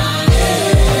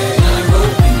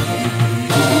 Nairobi.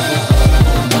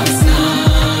 Mombasa,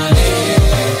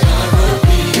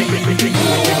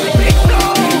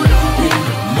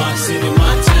 My city,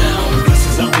 my town. This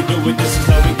is how we do it. This is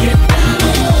how we get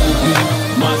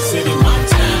down. My city, my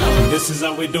town. This is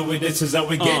how we do it. This is how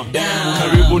we get down.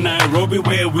 Karibu Nairobi,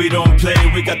 where we don't play.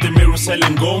 We got the mirror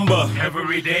selling gomba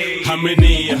every day. How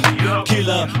many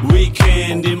killer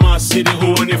weekend in my city?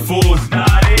 Who on it for?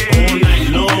 All night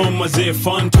long, was it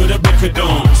fun to the break of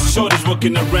dawn? Shorties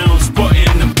walking around,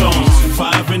 spotting them thongs.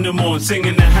 5 in the morning,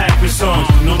 singing the happy songs.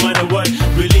 No matter what,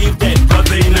 believe that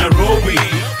brother in Nairobi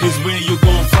is where you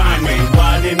gon' find me.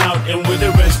 Wilding out and with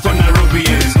the rest of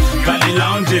Nairobians. Valley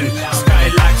lounging,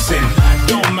 skylaxing.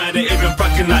 Don't matter, even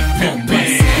packing like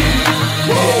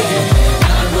pimpin'.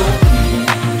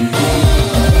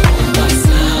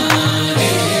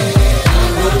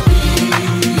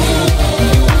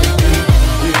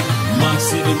 My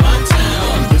city, my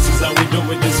town. This is how we do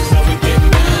it. This is how we get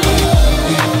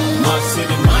down. My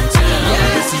city, my town.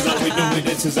 This is how we do it.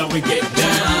 This is how we get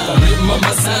down.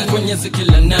 Mombasa kwenye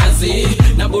zikila nazi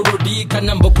na burudika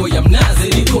na mboko ya mnazi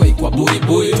nikoi kwa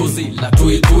buibui tuzila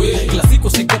tuitui kila siku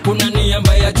siku kuna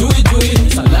niamba ya jui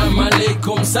salamu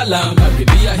alaikum salam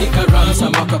karibia hikaram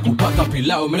samaka kupaka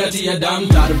pilau mleti ya dam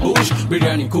tarbush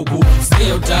biryani kuku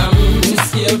sikia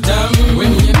utam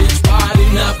wenye beach party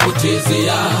na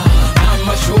potezea na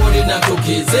mashori na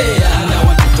tokezea na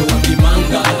watoto wa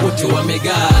kimanga wote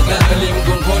wamegaga kale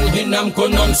mgongoni hina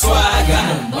mkono mswaga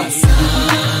Mombasa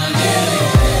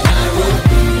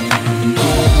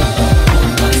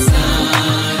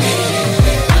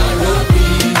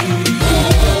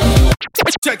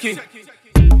Check it.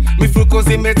 Mifuko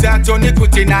zimejaa Johnny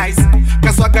kuti nice.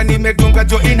 Kaswaga nimedunga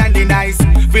jo inani nice.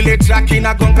 Vile track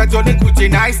inagonga Johnny kuti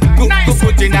nice.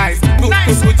 Kuti nice.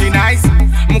 Kuti nice.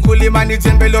 Mkulima ni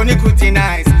jembeloni kuti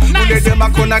nice. Ule dema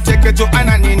kona cheke jo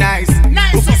anani nice.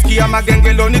 Ukisikia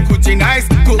magengeloni kuti nice.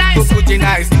 Kuti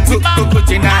nice.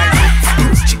 Kuti nice.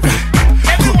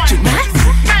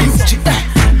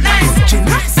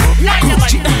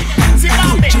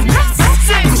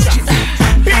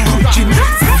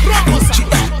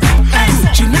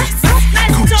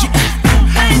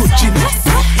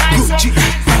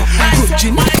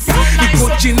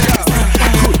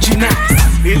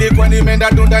 Ilikuwa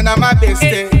nimeenda dunda na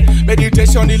mabeste.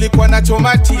 Meditation ilikuwa na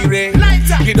choma tire.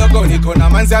 Kidogo niko na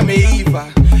manzi ameiva.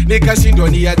 Nikashindwa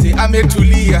niaje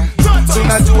ametulia.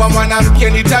 Tunajua mwanamke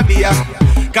ni tabia.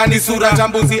 Kani sura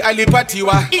tambuzi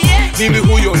alipatiwa. Mimi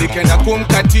huyo nikenda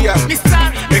kumkatia.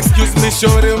 Excuse me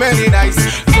shore many nice.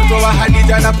 Mtoto wa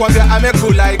Hadija na kwambia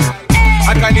amekulike.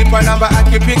 Akanipa namba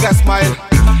akipiga smile.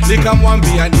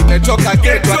 Nikamwambia nimetoka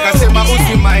ghetto akasema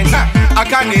usimaini.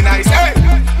 Akani nice. Hey!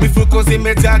 Mifuko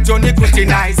zimejaa Johnny kuti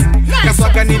nice.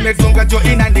 Kaswaga nimedunga jo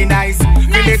inani nice.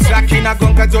 Vile track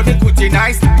inagonga Johnny kuti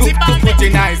nice. Kuti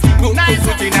nice.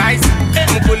 Kuti nice.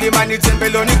 Mkulima ni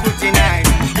jembeloni kuti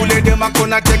nice. Ule dema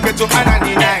kona teke jo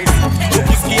anani nice.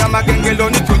 Ukisikia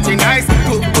magengeloni kuti nice.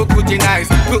 Kuti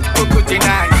nice. Kuti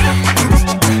nice.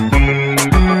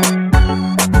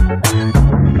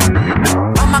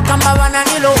 Mama kamba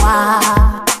wananiloa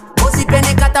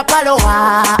Usipene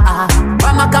katapaloa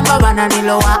Mama kamba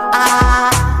wananiloa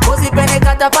Usipene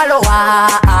katapaloa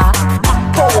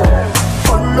Mapo,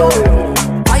 polo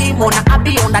Waimona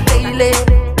abi on the daily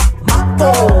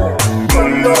Mapo,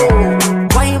 polo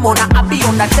Waimona abi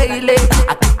on the daily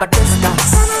I keep a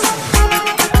distance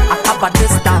I keep a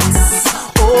distance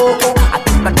Oh, I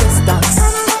keep a distance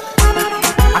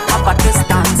I keep a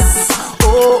distance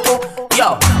Oh,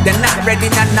 yo, they're not ready,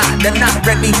 they're not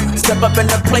ready. Step up in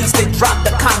the place, they drop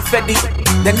the confetti.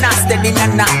 They're not steady,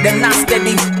 they're not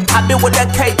steady. I've been with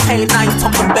that KK, now you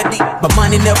talking Betty. But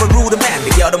money never rule the man,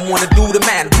 the girl don't wanna do the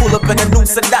man. Pull up in a new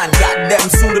sedan, goddamn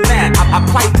sue the man. I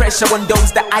apply pressure on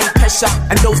those that I pressure,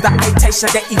 and those that I pressure,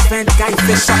 that event guy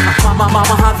fisher. Mama,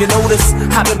 have you noticed?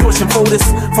 I've been pushing for this.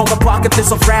 From the pocket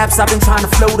list of raps, I've been trying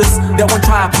to flow this. They won't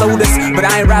try to flow this, but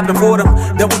I ain't rapping for them.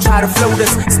 They won't try to flow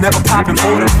this, it's never popping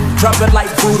for them. Drop it like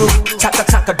voodoo, chaka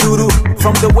chaka doodoo.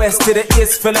 From the west to the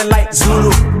east, feeling like Zulu.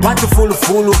 Want to full of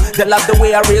Fulu. They love the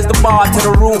way I raise the bar to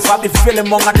the roof. I be feeling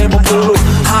monga them Mulu.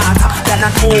 Harder than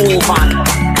an oven.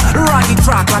 Run the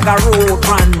track like a road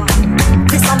run.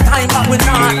 For some time but we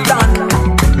not done.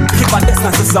 Keep a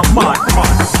distance to some mud.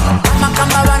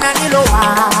 Makamba bananiloa,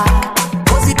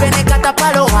 Bosi pene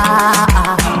katapaloa.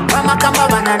 Makamba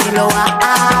bananiloa,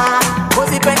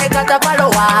 Bosi pene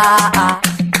katapaloa.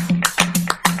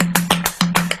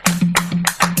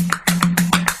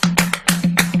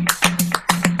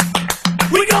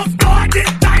 We gon' start this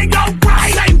thing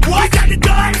alright. Say what? We got the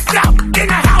gun stuff in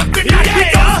the house tonight. Yeah. We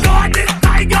gon' start this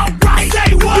thing alright.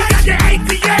 Say what? We got the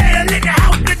ATL in the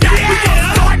house tonight. Yeah. We gon'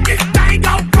 start this thing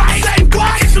alright. Say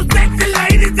what? Get some sexy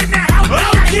ladies in the house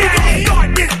tonight. Okay. We gon' start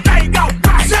this thing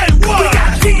alright. Say what? We got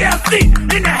TLC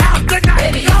in the house tonight.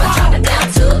 Baby, you gon' drop it down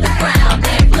to the ground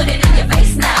and put it in your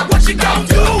face now. What you gon'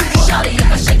 do? Shawty, you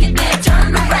gon' shake it then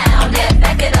turn around and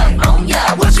back it up on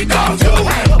ya. What you gon' do?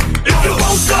 If you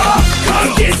want some, come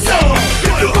get some.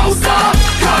 If you want some,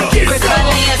 come get some.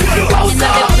 If you want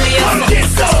some, come get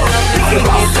some. If you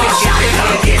want some,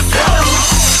 come get some.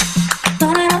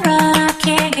 Running around, I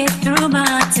can't get through my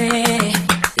day.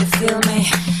 You feel me?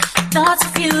 Thoughts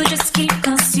of you just keep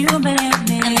consuming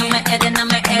me. And I'm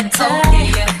a head, oh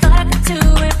yeah. Thought I could do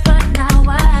it, but now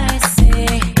I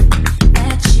say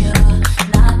that you're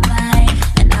not mine,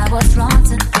 and I was wrong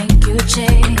to think you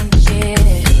changed. Yeah.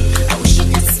 I wish you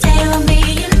could stay with me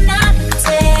and not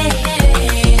stay.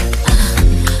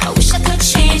 I wish I could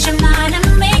change your mind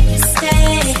and make you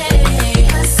stay.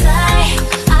 'Cause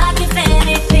I give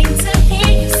anything to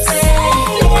hear you say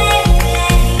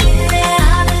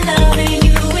I've been loving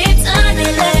you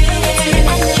eternally.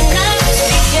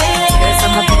 Yes,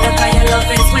 I'm a better 'cause your love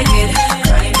is wicked.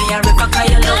 Cry me a river 'cause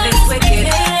your love is wicked.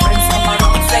 Friends come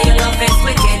around say your love is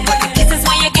wicked, but the kisses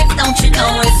when you give, don't you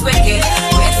know it's wicked?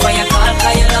 Wait for your call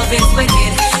 'cause your love is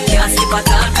wicked. Can't sleep at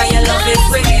all 'cause your love is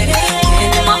wicked.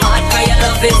 And in my heart 'cause your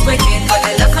love is wicked, but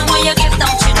the love when you give,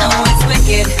 don't you know it's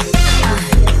wicked?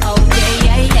 Oh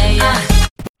yeah.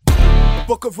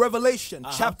 Book of Revelation,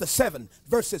 chapter 7,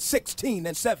 verses 16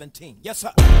 and 17. Yes,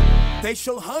 sir. They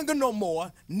shall hunger no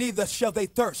more, neither shall they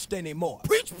thirst anymore.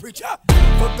 Preach, preacher.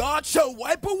 For God shall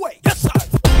wipe away, yes,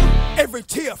 sir, every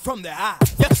tear from their eye.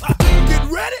 Yes, sir. Get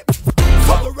ready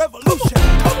for the revolution.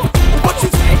 Come on. What you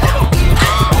say? Come on.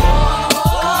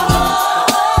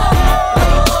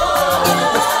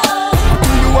 Do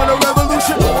you want a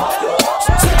revolution?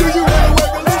 Do you want a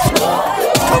revolution?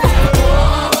 Come on.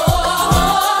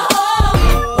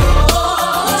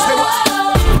 Say what?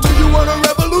 Do you want a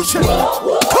revolution?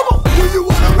 Come on. Do you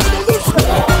want a revolution?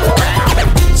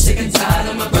 Sick and tired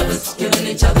of my brothers killing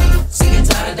each other. Sick and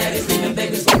tired of daddies leaving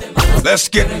babies with their mothers. Let's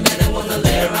get it. Men that wanna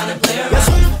lay around and play around.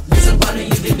 Disappointed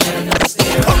you be better than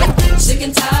stay around. Sick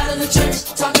and tired of the church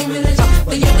talking religion,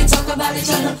 but yet we talk about each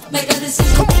other. Make a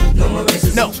decision. No more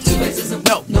racism. No. Two racism.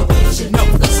 No pollution. No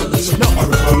solution. No.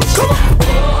 Come on.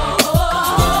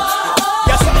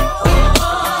 Yes, sir.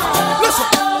 Listen.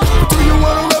 Do you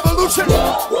want a revolution?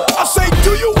 I say,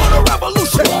 do you want a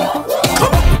revolution?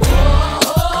 Come on.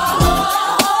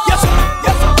 Yes, sir.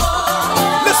 Yes, sir.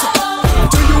 Listen.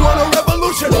 Do you want a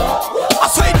revolution? I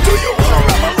say, do you want a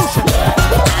revolution?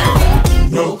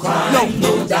 No crime,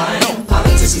 no dying.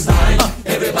 Politicians lying.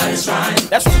 Everybody's trying.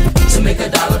 That's right. To make a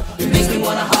dollar, it makes me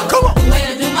wanna holler. Come on. The way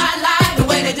to do my life, the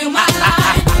way to do my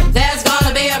life. There's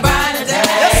gonna be a brighter day.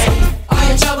 Yes. All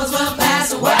your troubles will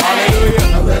pass away.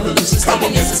 Hallelujah. A revolution's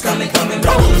coming, yes it's coming.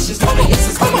 Revolution's coming, yes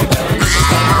it's coming. Revolution's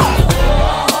coming.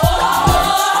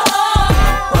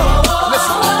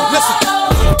 Listen.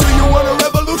 Do you want a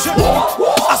revolution?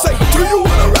 I say, do you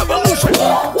want a revolution?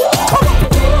 Come on.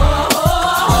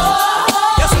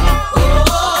 Yes, sir.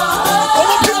 All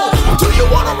the people, do you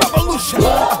want a revolution?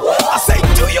 I say,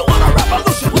 do you want a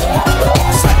revolution?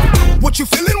 Say, what you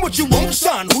feeling, what you want,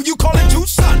 son? Who you calling to,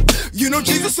 son? You know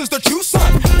Jesus is the true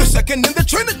son, the second in the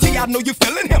Trinity. I know you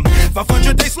feeling him.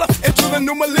 500 days left into the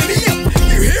new millennium.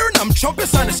 You hearing them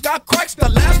trumpets and the sky cracks. The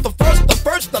last, the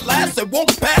first, the last. It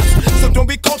won't pass. So don't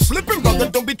be caught slipping, brother.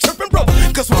 Don't be tripping, brother.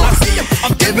 'Cause when I see him,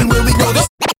 I'm giving where we go.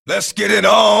 Let's get it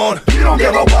on. You don't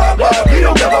give a what. You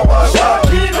don't give a what.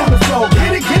 Get it on the floor.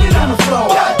 Get it on the floor.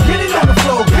 Get it on the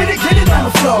floor. Get it on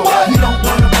the floor. You don't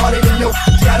wanna party, then you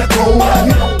gotta go.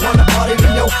 You don't wanna party,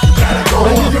 then you gotta go.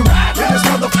 And if you ride to this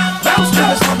mother, bounce to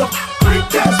this mother, freak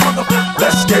to this mother.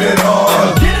 Let's get it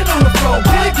on. Get it on the floor.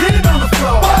 Get it on the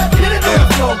floor. Get it on the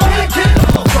floor. Get it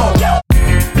on the floor.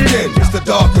 Again, it's the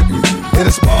darker. It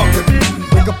is sparking.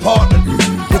 Make a partner.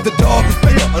 With the dog is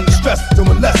bigger under stress.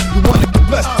 Doing less. You want to get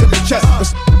blessed to the chest.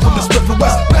 From the split for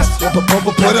west. never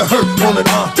bubble, put a hurt on it.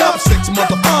 Top 6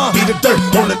 motherfucker, be the dirt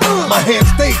on it. My hands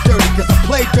stay dirty, cause I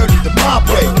play dirty the mob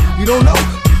way. You don't know?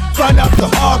 Find out the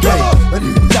hard way. But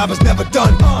the job is never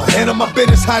done. I handle my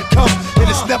business how it comes. And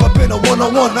it's never been a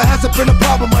one-on-one. There hasn't been a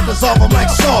problem, I dissolve them like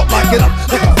salt. Lock it up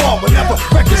like a ball whenever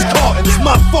record's caught. And it's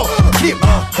my fault. I keep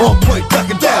on point,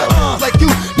 ducking down. Like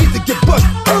you need to get bust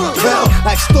down.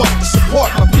 I extort to support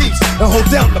my peeps. And hold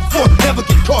down the fort, never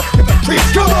get caught if I creep.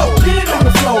 Come on! Get it on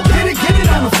the floor, get it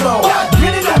on the floor.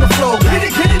 Get it on the floor, get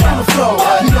it on the floor.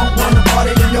 You don't wanna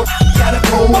party, then yo, gotta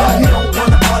go. You don't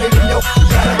wanna party, then yo,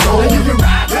 gotta go. And you can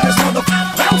ride to this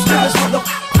motherfucker, bounce to this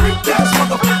motherfucker, freak to this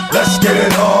motherfucker. Let's get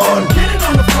it on. Get it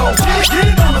on the floor, get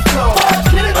it on the floor.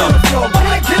 Get it on the floor,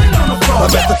 get it on the floor.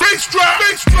 I'm at the bass drop,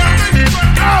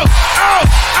 out, out,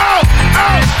 out,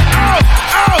 out, out,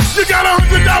 out. You got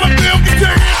 $100 bill, get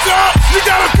your hands up. You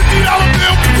got a $50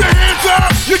 bill, get your hands up.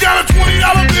 You got a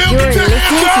 $20 bill, get your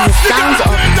hands up. You got a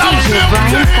 $10 bill,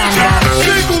 get your hands up.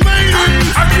 Single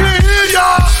ladies, I can't hear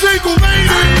y'all. Single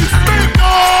ladies, make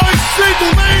noise.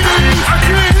 Single ladies, I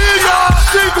can't hear y'all.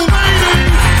 Single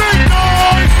ladies, make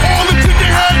noise. All the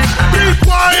chicken heads, be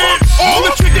quiet. All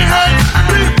the chicken heads,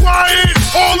 be quiet.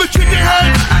 All the chicken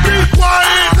heads, be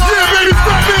quiet. Yeah, baby,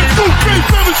 stop it. 2, 3,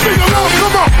 7, sing along,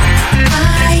 come on.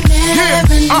 I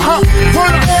never knew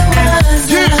there was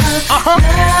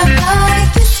love like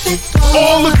this before.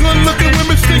 All the good-looking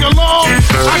women sing along.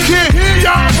 I can't hear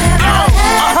y'all.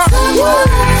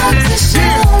 Someone to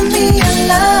show me a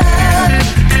love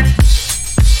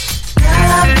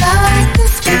like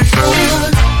this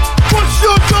before. What's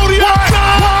your zodiac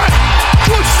sign?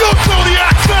 What's your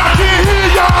zodiac sign? I can't hear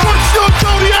y'all. What's your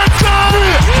zodiac sign?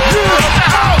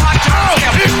 Yeah, out, out.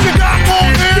 If you got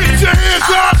long hair, get your hands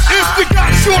up. If you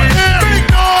got short hair, make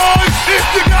noise. If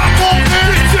you got long hair,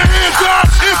 get your hands up.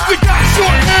 If you got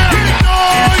short hair, make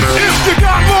noise. If you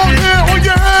got long hair on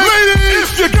your head,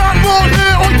 ladies. If you got long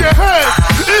hair on your head,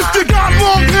 if you got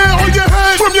long hair on your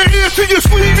head, from your ear to your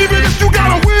sleeve, even if you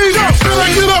got a weave. Can I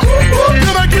get up?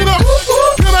 Can I get up?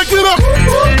 Can I get up?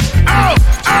 Out,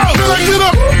 out. Can I get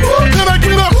up? Can I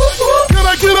get up? Can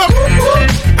I get up?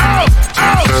 Out,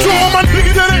 out. To all my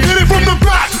niggas that ain't hit it from the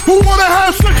back, who wanna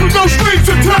have sex with no strings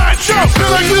attached. Yo,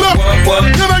 can I get up?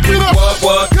 Can I get up?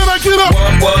 Can I get up?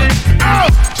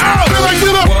 Out, out. Can I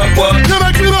get up? Can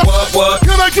I get up?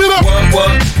 Can I get up?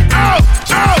 Out,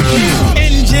 out.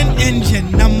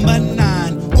 Engine number 9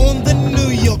 on the New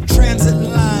York Transit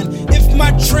line. If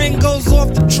my train goes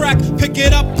off the track, pick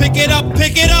it up, pick it up,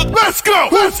 pick it up. Let's go.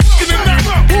 Who's in the night?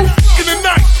 Who's in the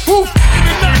night? Who's in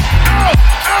the night? Out,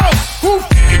 out. Who's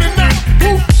in the night?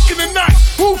 Who's in the night?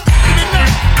 Who's in the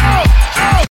night? Out,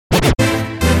 out.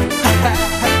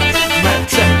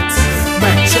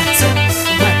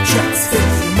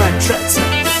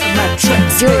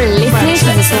 You're listening to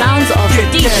the sounds of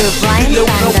DJ Bryan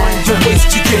Thunder.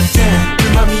 Waist you get down.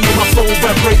 Remind me of my phone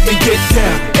vibrate and get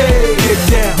down. Get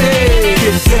down,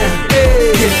 get down,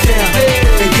 get down,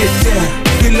 and get down.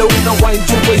 Below now wind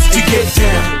your waist you get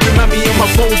down. Remind me of my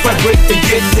phone vibrate and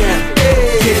get down.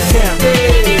 Get down,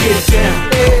 get down,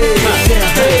 get down,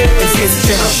 and get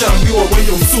down. Shaambiwa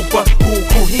wewe msupa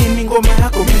huku. Hii ni ngoma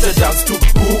yako mita dance tu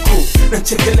huku.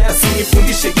 Nachekelea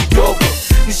sinifundishe kidogo.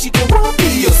 Nishike wapi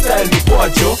hiyo style ni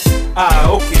kwajo.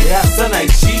 Okay, hasa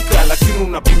naishika. Lakini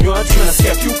unapinywaji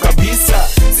unasikia kiu kabisa.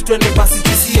 Sitwende basi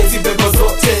tusie hizi bebo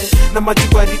zote. Na maji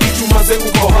baridi chuma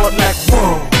zengu kwa hot like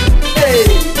wow. Hey,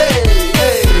 hey,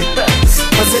 hey.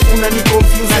 Maze unani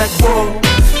confuse like wow.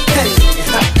 Hey,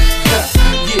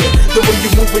 yeah. The way you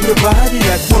move in your body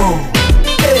like wow.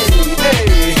 Hey, hey,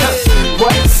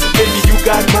 what? Baby, you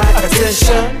got my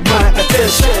attention, my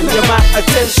attention. You're my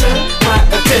attention, my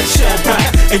attention.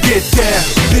 And get down.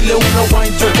 Below now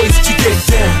wind your waist, you get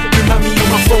down. Remind me of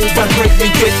my phone vibrate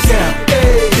and get down.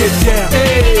 Get down,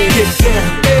 get down,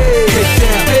 get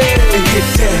down, and get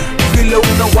down. Below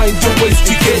now wind your waist,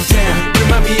 you get down.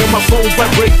 Remind me of my phone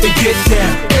vibrate and get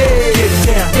down. Get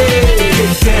down,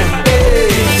 get down,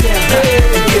 get down,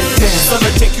 and get down. Sana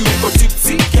check you for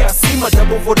tipsy, kiasi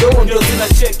madabo vodo ndio zina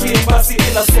check in basi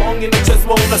ila song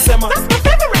inachezwa unasema that's my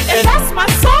favorite and that's my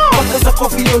song. Wakaza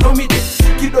coffee you know me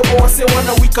kidogo wase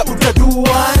wanawika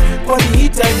utadua kwani hii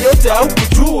time yote au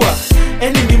kujua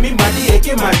eni mimi mali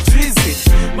yake matrizi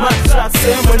matrap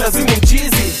sema lazima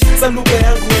mchizi sa lugha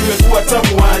yangu imekuwa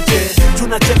tamu aje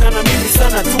tunacheka na mimi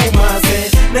sana tu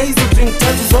maze na hizo drink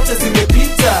tatu zote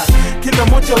zimepita kila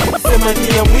moja unasema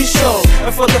ni ya mwisho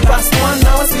for the past 1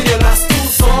 hour see the last 2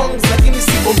 songs lakini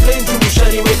si complain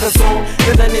tulishaniweka song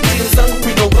and then it feels like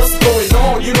we know what's going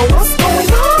on you know what's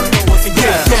going on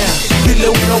yeah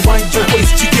below the wind your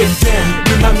waist you get down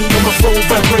remind me of my phone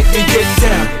vibrate and get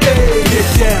down get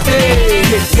down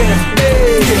get down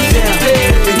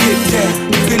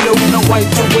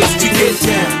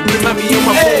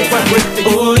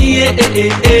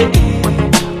yeah,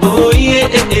 oh yeah,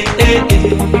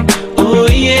 oh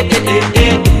yeah,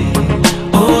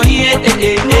 oh yeah,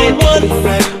 no one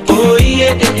like, oh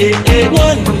yeah,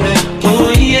 one like,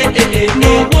 oh yeah,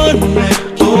 no one like,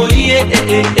 oh yeah,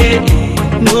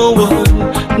 no one.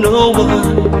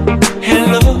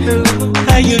 Hello,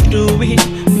 how you doing?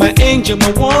 My angel,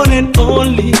 my one and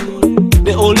only,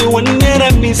 the only one that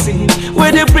I'm missing.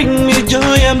 Where they bring me joy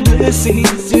and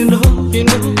blessings, you know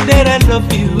that I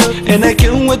love you, and I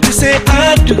can't wait to say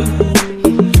I do.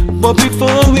 But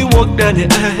before we walk down the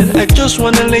aisle, I just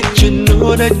wanna let you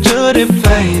know that you're the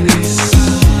finest.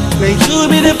 May you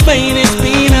be the finest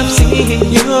being I've seen.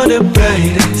 You're the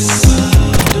brightest.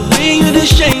 The way you the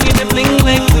shine, the bling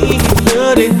like me.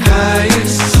 You're the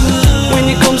highest. When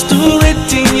it comes to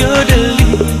rating, you're the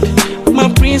lead. My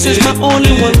princess, my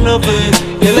only one lover.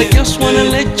 Girl, I just wanna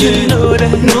let you know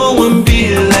that no one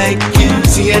be like you.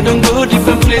 See, I don't go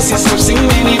different places, I've seen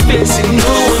many faces.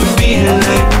 No one be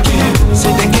like you.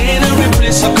 See, they cannot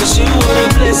replace you, cause you are a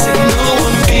blessing. No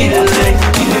one be like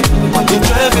you. You're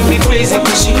driving me crazy,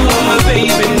 cause you are my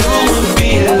baby. No one be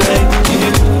like you.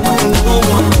 No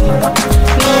one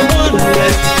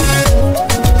like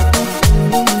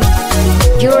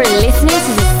you. You're listening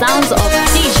to the sounds of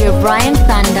DJ Bryan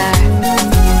Thunder.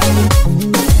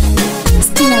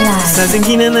 Saa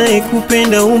zingine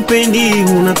anayekupenda umpendi,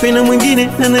 unapenda mwingine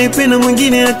anayependa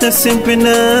mwingine hata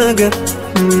sempendaga.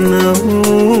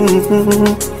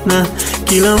 Na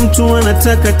kila mtu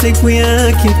anataka teku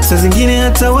yake. Saa zingine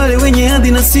hata wale wenye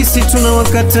hadhi na sisi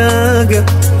tunawakataga.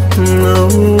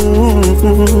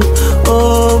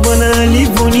 Oh, Bwana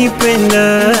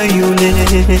alivyonipenda yule,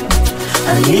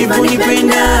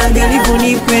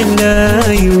 alivyonipenda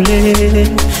yule,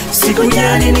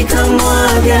 sikujali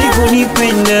nikamwaga.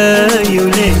 Alivyonipenda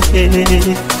yule,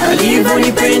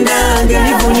 alivyonipenda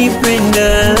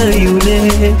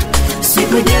yule,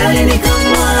 sikujali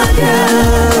nikamwaga.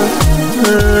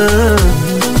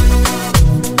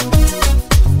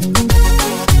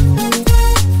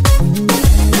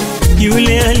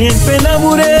 Yule aliyependa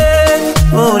bure,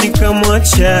 oh,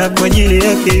 nikamwacha kwa ajili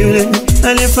yake. Yule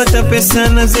aliyepata pesa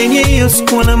na zenye hiyo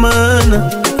sikuwa na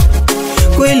maana.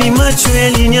 Kweli macho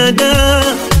yalinyada,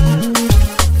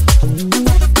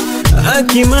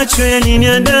 aki macho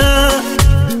yalinyada.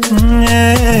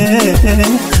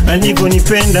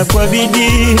 Alivyonipenda kwa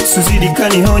bidii, suzidi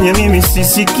kanihonya mimi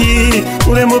sisiki.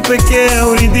 Urembo pekee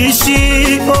hauridhishi,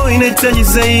 oh, inahitaji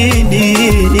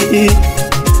zaidi.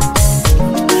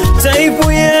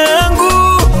 Taipu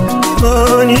yangu,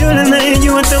 oh, ni yule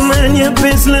anayejua thamani ya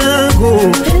penzi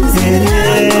langu.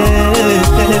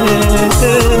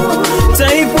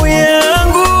 Taipu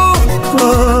yangu,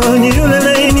 oh, ni yule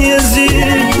anayenienzi.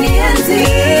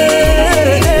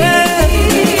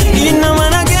 Ina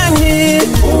maana gani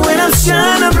uwe na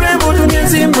msichana mrembo dunia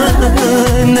nzima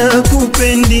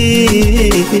nakupendi?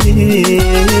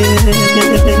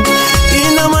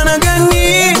 Ina maana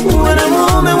gani uwe na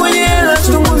mume mwenye hela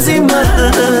chungu nzima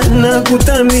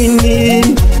nakuthamini?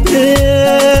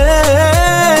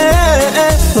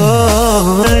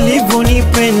 Oh,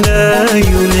 alivyonipenda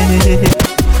yule,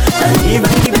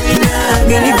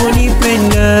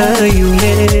 alivyonipenda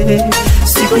yule,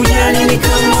 sikujali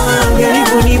nikamwaga.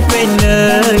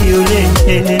 Alivyonipenda yule,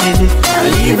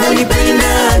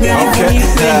 alivyonipenda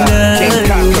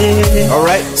yule,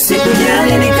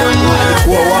 sikujali nikamwaga.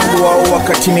 Alikuwa wangu wao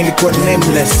wakati nilikuwa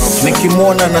nameless,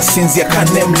 nikimwona na sinzia ka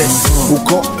nameless.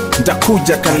 Uko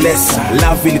ntakuja kalesa,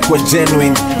 love ilikuwa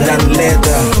genuine than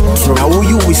leather. Na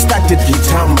huyu we started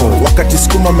kitambo, wakati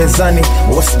skuma mezani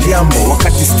was jambo,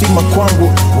 wakati stima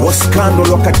kwangu was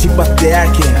scandal, wakati birthday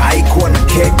yake haikuwa na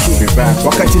keki,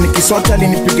 wakati nikisota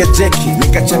alinipiga jeki,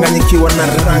 nikachanganyikiwa na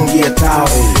rangi ya tao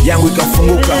yangu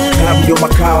ikafunguka. Club ndio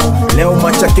makao, leo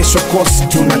macha kesho kosi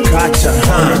tunakacha.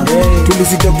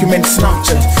 Tulizi document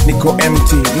Snapchat, niko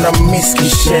empty na miss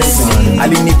kishenzi.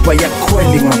 Alinipa ya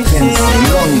kweli mapenzi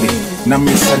lonely na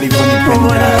miss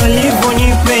alivyonipenda.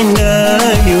 Alivyonipenda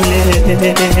yule,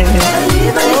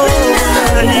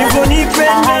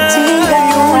 alivyonipenda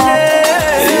yule.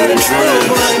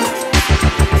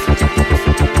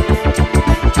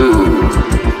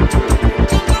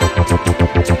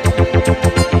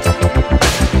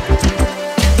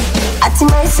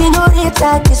 Hatimaye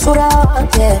sinyorita kisura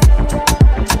wake,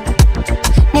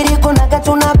 nilikunaga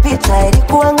tunapita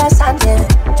ilikuanga sande,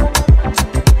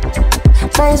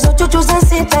 na hizo chuchu za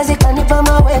sita zikanipa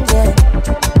mawenge.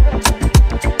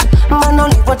 Mano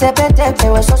livo tepe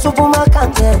weso supu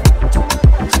makande,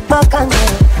 makande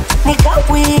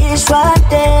nikawishwa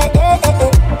de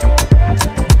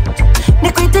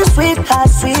nikuite sweet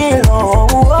as sweet, oh,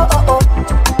 oh, oh.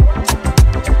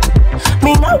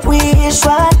 Me not wish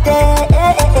one day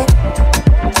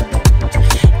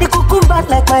nikukumbat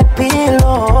like my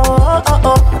pillow.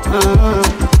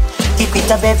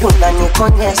 Kipita baby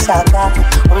unanikonyeshaga,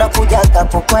 unakujaga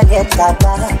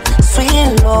kukwaletaga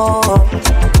sweet love.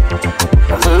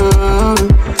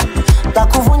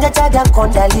 Takuvunja chaja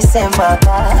konda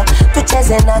lisemaga,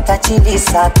 tucheze na kachili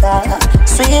saka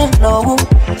sweet love.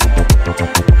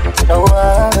 No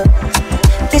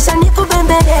kisha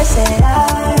nikubembeleze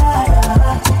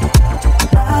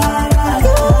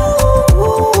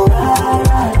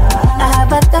I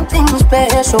have something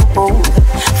special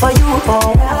for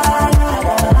you.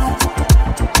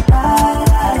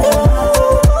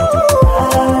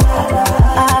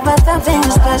 I have something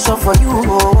special for you.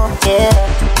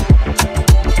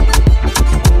 Yeah.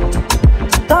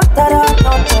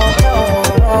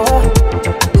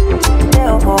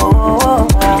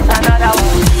 Another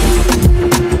one.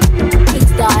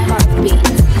 It's the heartbeat.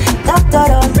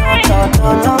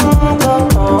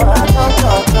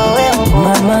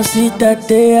 Mamacita,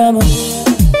 te amo.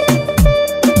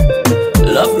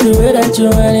 Love the way that you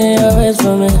run it always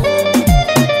for me.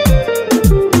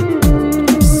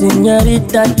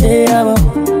 Señorita, te amo.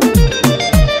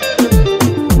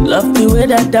 Love the way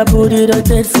that that booty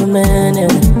rotate for me.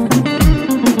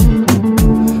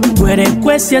 Puede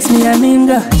cuestias mi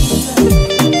amiga.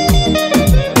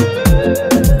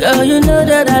 Girl, you know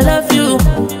that I love you.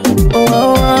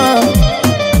 Oh.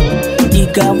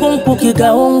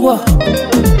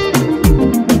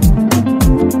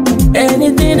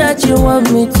 Anything that you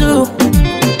want me to,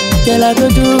 girl, I go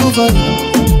do for you.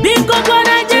 Because when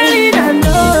I tell you that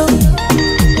no,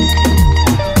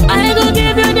 I go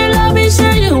give you the love and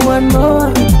show you one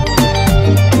more.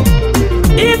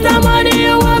 If the money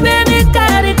you want, baby,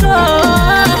 carry go.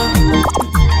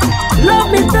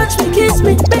 Love me, touch me, kiss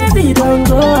me, baby, don't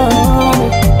go.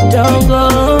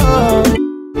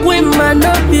 We might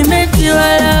not be made you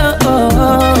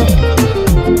alone.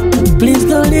 Please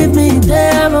don't leave me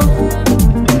there.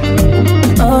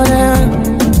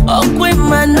 Oh, we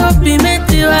might not be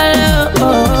made you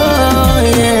alone.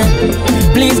 Yeah.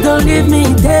 Please don't leave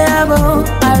me there.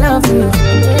 I love you.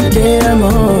 Te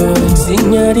amo,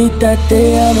 señorita,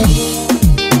 te amo.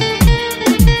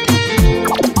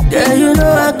 Yeah, you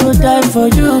know I could die for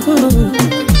you.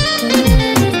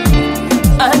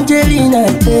 Angelina,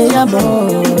 te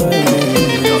amo.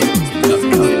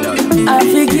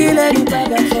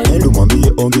 Hello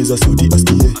mwambie ongeza sauti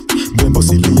asikie. Mbembo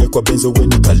silie kwa benzo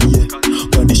weni kalie.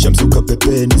 Pandisha msuka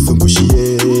pepe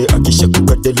nisungushie. Akisha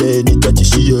kukadele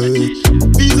nitachishie.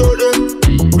 Reload.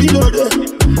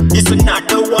 It's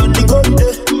another one ningode.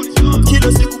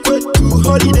 Kila siku kwetu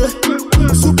holiday.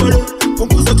 Super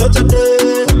punguza chochote.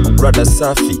 Brother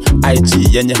safi,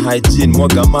 IG yenye hygiene,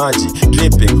 mwaga maji,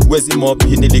 dripping, wezi mop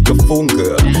hii nilikafunga,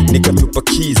 nikatupa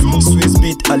keys, Swiss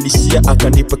beat alishia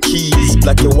akanipa keys,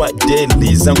 black and white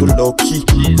daily, zangu low key,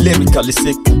 lyrically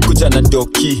sick, kuja na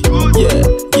doki,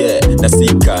 yeah,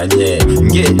 nasikanye,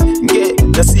 nge,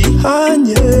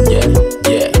 nasihanye, yeah,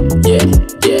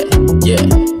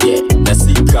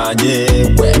 nasikanye,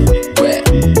 we, yeah,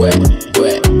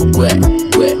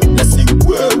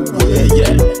 nasikanye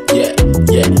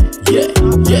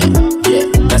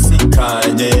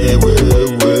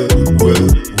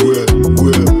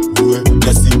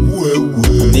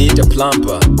Need a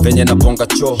plumper, venye na bonga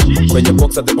cho. Kwenye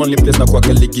boxa the only place na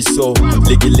kwake ligi so.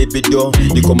 Ligi libido,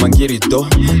 niko mangiri do.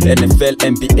 NFL,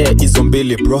 NBA, izo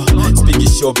mbili bro. Speaky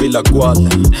show bila gwala.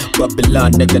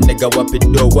 Babylon, nega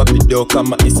wapido.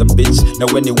 Kama is a bitch, na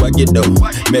weni wagido.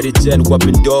 Mary Jane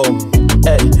wapido.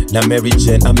 Hey, na Mary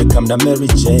Jane, amekam na Mary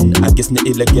Jane. I guess ni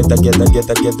ile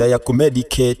geda ya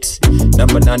kumedicate.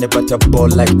 Number 9 but a ball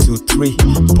like 2-3.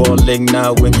 Balling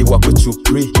now wengi wako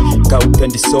chupri. Ka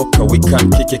upendi soka, we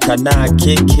can't kick it, can I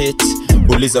kick it?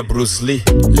 Uliza Bruce Lee,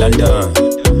 London,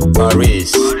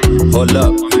 Paris. Hold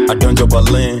up, I don't do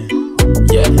Berlin.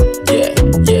 Yeah.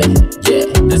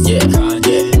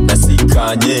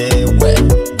 Nasikanye, we.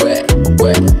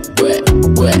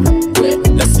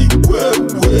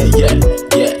 Yeah.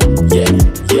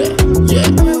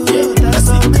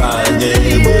 Nasikanye,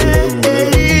 we.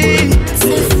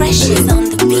 Fresh is on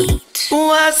the beat.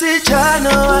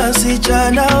 Wasichana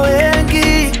wengi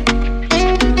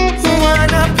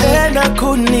wanapenda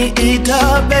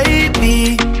kuniita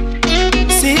baby,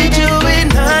 sijui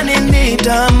nani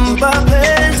nitampa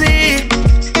penzi.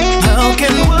 How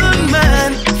can one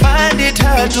man find it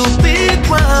hard to pick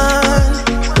one?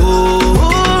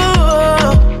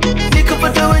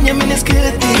 Nikapata wenye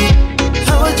minisketi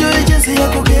hawajui jinsi ya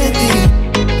kuketi,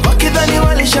 wakidhani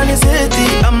walishaniseti.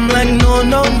 I'm like no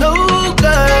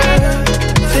girl,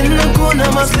 tena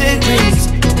kuna ma secrets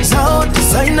sauti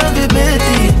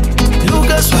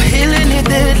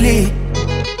deadly.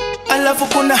 Alafu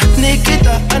kuna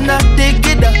Nikita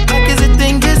anadigida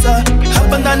akizitingiza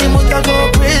hapa ndani muta go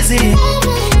crazy.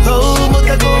 Oh,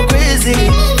 muta go crazy.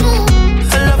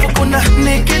 Alafu kuna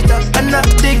Nikita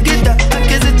anadigida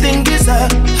akizitingiza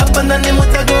hapa ndani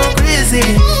muta go crazy.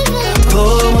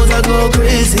 Oh, muta go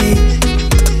crazy.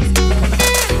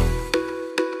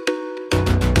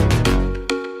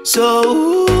 So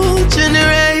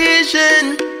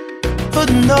generation would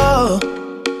know.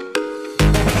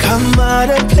 Come out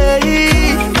and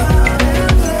play.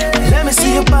 Let me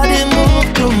see your body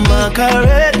move to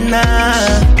Macarena.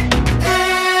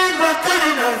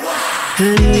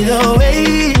 Lead the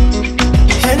way,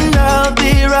 and I'll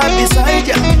be right beside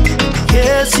you.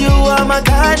 Yes, you are my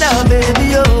kind of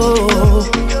baby, oh.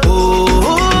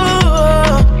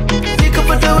 Oh, pick up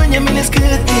a door when you're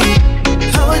miniskirty.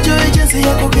 How would you agency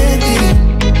ya kugeti?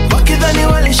 Wakidhani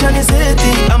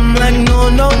walishanizeti. I'm like no,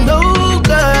 no, no,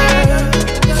 girl.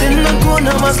 Tena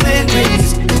kuna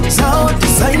maslegrins. Sao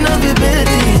design na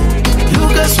vibeti.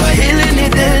 Lugha Swahili ni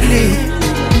deadly.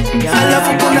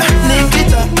 Alafu kuna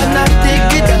Nikita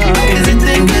anatikita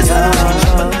akizitingiza.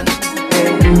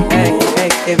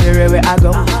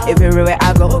 Everywhere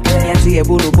I go, nianzie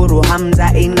buru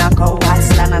Hamza inako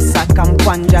hasta na saka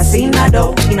mkwanja sina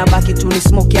do inabaki tu ni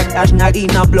smoke ya dash na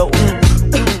ina blow.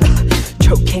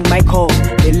 Choking my core,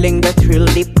 feeling the thrill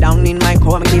deep down in my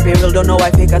core. I'm keep it real, don't know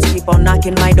why fakers keep on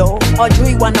knocking my door. Or do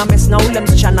you wanna miss now? Them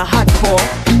chana hardcore.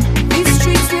 These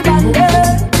streets we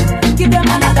banded, give them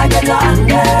another ghetto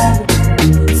anger.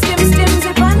 Stim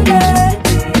zip under,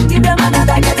 give them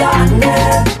another ghetto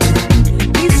anger.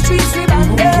 These streets we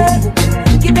banded,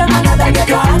 give them another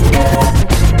ghetto anger.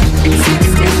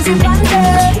 Stim zip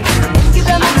under, give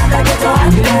them another ghetto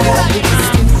anger.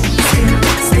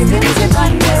 Stim zip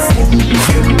under.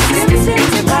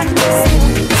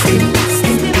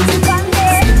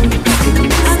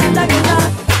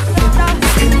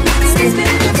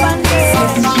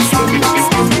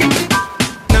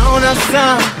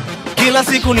 Kila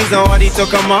siku ni zawadi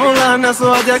toka Maulana,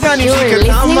 so haja gani shike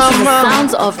kama mama.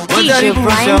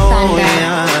 Wajaribu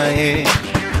shaoya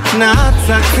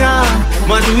nataka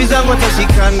madui zangu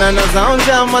watashikana na zao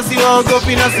njama,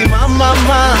 siwaogopi na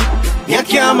simama ya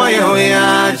kiama yao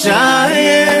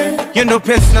yajaye. Yendo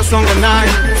pesi na songa naye,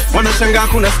 wanashangaa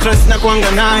kuna stress na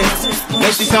kuanga naye.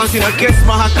 Naishi sawa sina kesi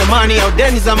mahakamani au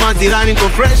deni za majirani, niko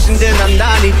fresh ndenda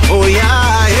ndani. Oh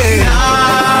yeah.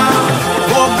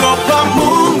 Ogopa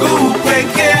Mungu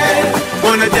pekee,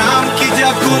 wanadamu kija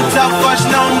kuntafash,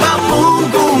 naomba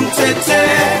Mungu mtete.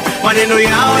 Maneno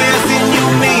yao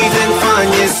yasiniumize,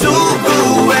 nifanye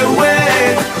sugu wewe.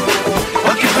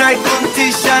 Wakifurahi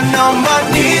kumtisha, naomba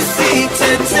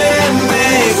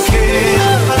nisitetemeke.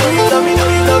 I know you love me, know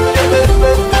you love me,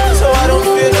 baby, so I don't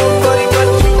fear nobody but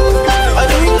you. I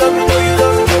know you love me, know you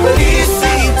love me, baby,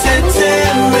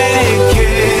 nisitetemeke.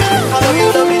 I know you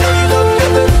love me, know you love me,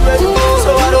 baby,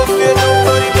 so I don't fear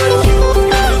nobody but you.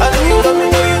 I know you love me,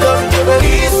 know you love me,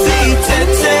 baby,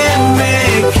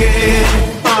 nisitetemeke.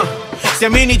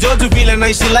 Siamini jodu vile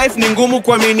naishi life ni ngumu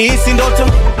kuamini hisi ndoto.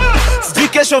 Sijui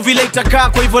kesho vile itakaa,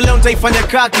 kwa hivyo leo nitaifanya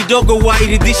kaa kidogo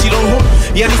wairidhishi roho.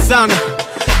 Yani sana,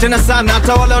 tena sana,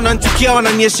 hata wale wananchukia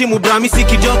wananiheshimu brami si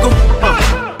kidogo.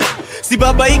 Si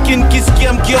baba hiki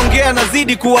nikisikia mkiongea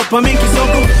nazidi kuwapa mingi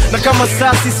songo. Na kama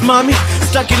saa sisimami,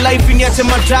 sitaki life niache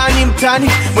matani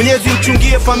mtani. Mwenyezi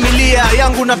mchungie familia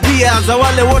yangu na pia za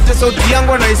wale wote sauti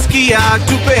yangu wanaisikia.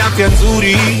 Tupe afya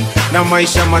nzuri na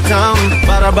maisha matamu,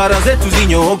 barabara zetu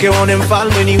zinyooke, waone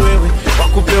mfalme ni wewe,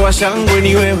 wakupewa shangwe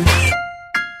ni wewe,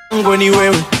 shangwe ni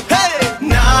wewe. Hey!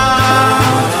 Na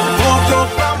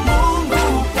ogopa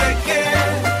Mungu pekee,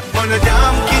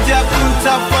 wanadamu kija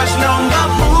kuntafash, naomba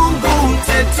Mungu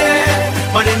mtete.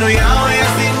 Maneno yao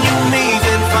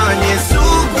yasiniumize, nifanye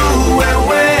sugu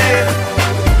wewe.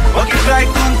 Wakifurahi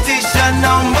kumtisha,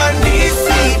 naomba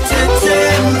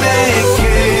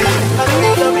nisitetemeke. I know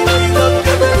you love me, know you love me,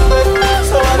 baby,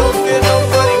 so I don't fear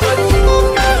nobody but you.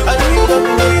 I know you love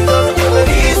me, know you love me,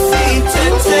 baby,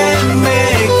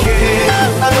 nisitetemeke.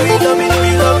 I know you love me, know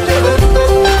you love me, baby,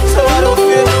 so I don't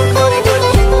fear nobody but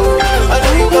you. I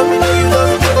know you love me, know you love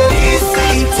me, baby,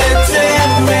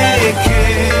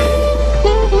 nisitetemeke.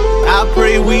 I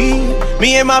pray me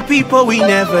and my people, we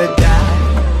never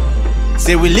die.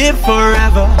 Say we live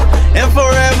forever, and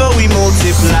forever we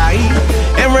multiply.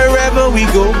 And wherever we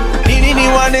go, nini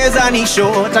waneza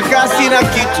nisho, takasi na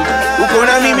kitu, uko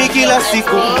na mimi kila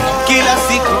siku,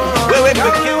 wewe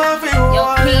peke. Yo,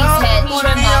 please head,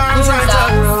 trimmer, bruiser,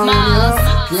 smiles,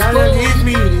 Y'all give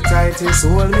me the tightest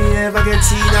hold me ever get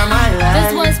seen in my life.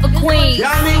 This one's for Queens.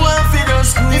 Y'all me one for those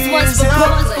squeeze. This one's for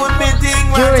Brooklyn.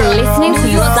 You're listening to the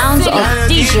sounds of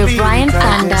DJ DJ Bryan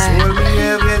Thunder.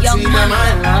 Young money.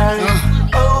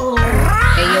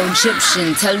 Hey yo,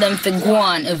 Egyptian, tell them for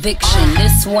guan, eviction.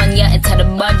 This one, yeah, it's had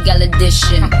a bad gal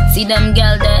edition. See them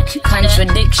gal that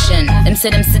contradiction. Them say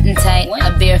them sitting tight,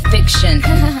 I bear fiction.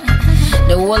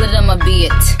 The whole of them a be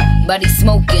it. Body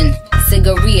smoking,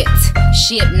 cigarette,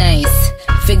 shape nice,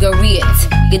 figure it.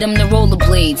 Get them the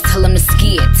rollerblades, tell them to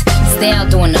ski it. Stay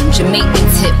out doing them, Jamaican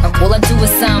tip. All I do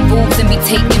is sign boobs and be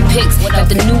taking pics. Got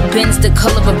the new Benz, the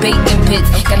color of bacon pits.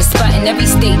 Got a spot in every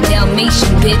state,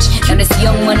 Dalmatian bitch. Now this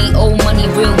young money, old money,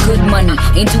 real good money.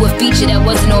 Ain't do a feature that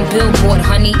wasn't on Billboard,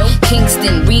 honey.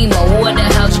 Kingston, Remo,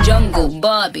 Waterhouse, Jungle,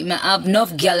 Barbie. Man, I've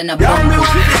enough gal in a bungle.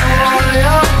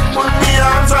 Put me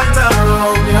arms right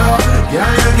around you.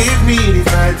 Yeah, you give me the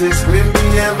tightest grip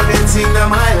me ever get seen in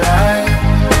my life.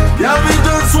 Yeah, me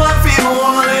just want to feel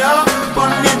all you. Put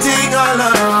me thing all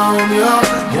around you.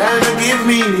 Yeah, you give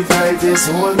me the tightest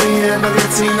hold me ever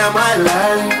get seen in my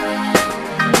life.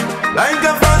 Like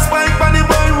a fast bike on the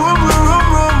boy, room, room, room,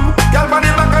 room. Girl on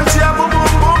the back and she a boom,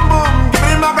 boom, boom, boom. Give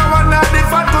me back a one at the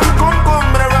fat come, come.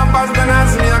 But the rappers gonna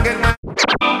ask me again.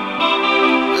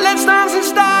 Let's dance in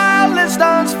style, let's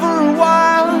dance for a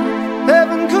while.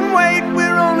 Heaven can wait,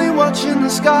 we're only watching the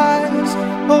skies.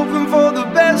 Hoping for the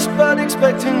best, but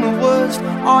expecting the worst.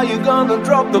 Are you gonna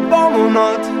drop the bomb or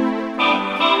not?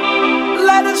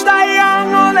 Let us die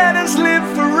young or let us live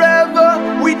forever.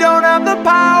 We don't have the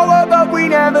power, but we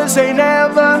never say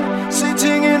never.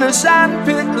 Sitting in a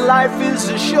sandpit, life is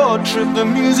a short trip. The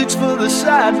music's for the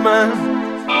sad man.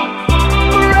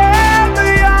 Forever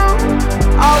young,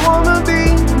 I wanna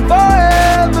be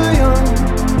forever young.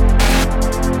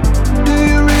 Do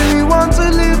you really want to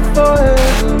live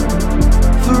forever?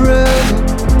 Forever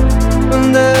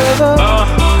and ever.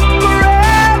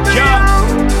 Forever young,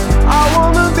 I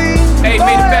wanna be. Hey,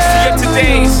 may the best of your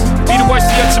todays be the worst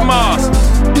of your tomorrows.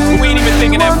 We ain't even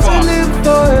thinking that far. You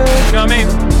know what I mean?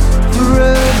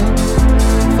 Forever,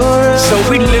 forever. So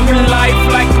we living life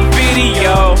like a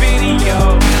video.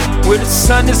 Where the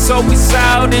sun is always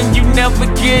out and you never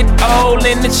get old.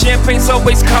 And the champagne's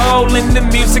always cold and the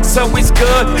music's always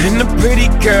good. And the pretty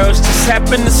girls just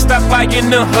happen to stop by in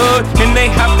the hood. And they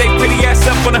hop their pretty ass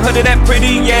up on the hood of that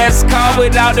pretty ass car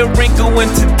without a wrinkle in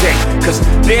today. Cause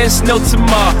there's no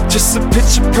tomorrow, just a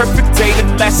picture perfect day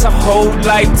that lasts a whole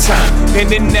lifetime.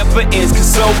 And it never ends,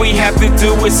 cause all we have to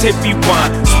do is hit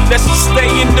rewind. So let's just stay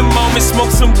in the moment,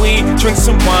 smoke some weed, drink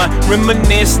some wine,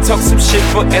 reminisce, talk some shit.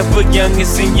 Forever young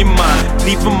is in your mind.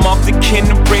 Leave them off the kin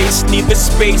race, neither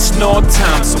space nor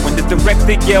time. So when the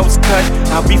director yells cut,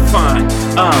 I'll be fine.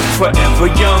 I'm forever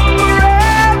young.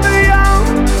 Forever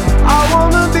young, I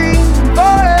wanna be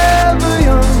forever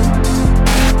young.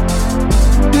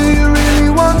 Do you really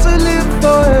want to live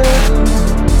forever?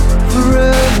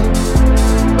 Forever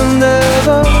and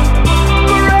ever.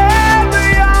 Forever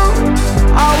young,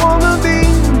 I wanna be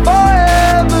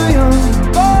forever young.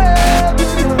 Forever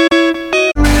young.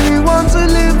 Really want to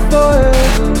live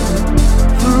forever.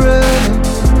 Forever,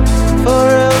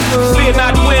 forever. Fear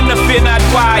not when or fear not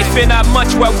why. Fear not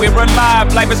much while we're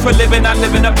alive. Life is for living, not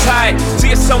living uptight. See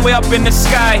it somewhere up in the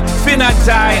sky. Fear not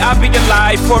die, I'll be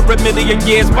alive for a million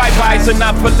years. Bye-byes are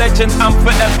not for legends, I'm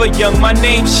forever young. My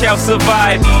name shall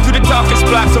survive. Through the darkest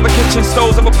blocks, over kitchen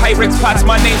stoves, over Pyrex pots.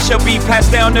 My name shall be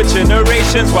passed down to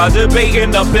generations while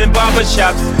debating up in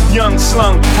barbershops. Young,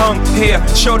 slung, hung here.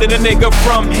 Show to the nigga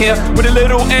from here. With a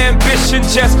little ambition,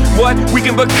 just what we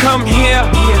can become here.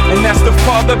 And that's the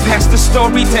father passed the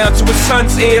story down to his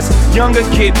son's ears. Younger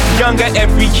kid, younger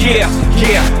every year.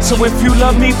 Yeah, so if you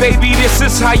love me, baby, this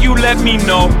is how you let me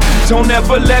know. Don't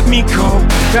ever let me go.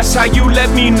 That's how you let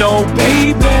me know,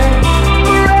 baby.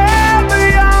 Forever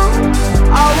young,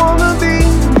 I wanna be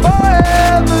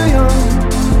forever young.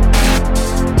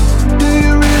 Do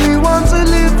you really want to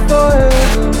live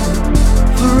forever?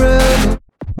 Forever.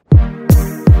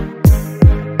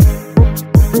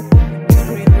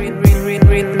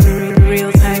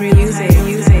 Real time music.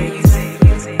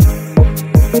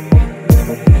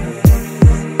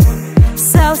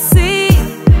 South C,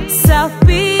 South B,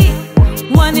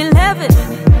 111,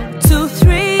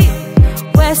 23,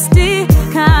 West D,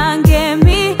 can't get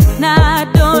me, nah,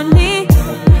 don't need,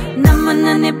 nah,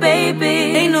 money, baby.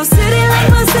 Ain't no city like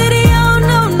my city, oh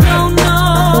no, no,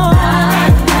 no.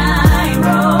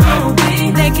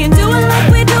 Nairobi, they can do it like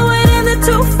we do it in the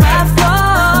 254.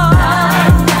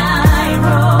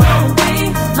 Nairobi,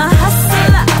 my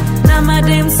hustler, now my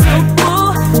damn supu,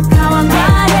 come on,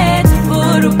 my head,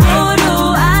 buru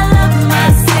buru. I love my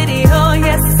city, oh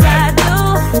yes I do.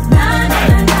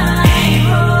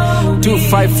 Nairobi.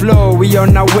 2-5 flow we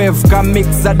on a wave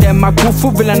kamixa dem akufu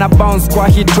vile na bounce kwa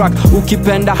hit track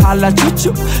ukipenda hala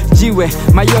chuchu jiwe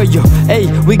mayoyo hey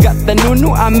we got the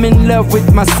nunu I'm in love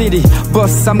with my city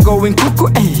boss I'm going kuku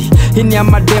hey hini ya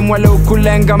madem wale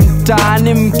ukulenga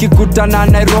mtaani mkikutana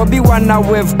Nairobi wana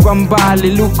wave kwa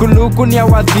mbali luku ni ya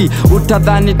wadhi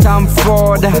utadhani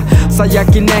Tamford saya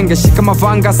kinenge shika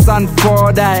mavanga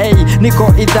Sanford hey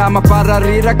niko idha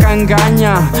mapararira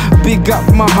kanganya big up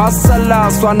my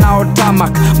hustlers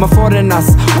wanaotamak my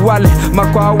foreigners wale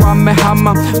makwa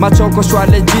wamehama machoko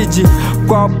shwale jiji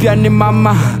kwa pia ni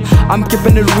mama I'm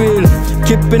keeping it real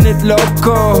keeping it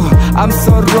local I'm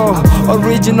so raw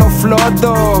original flow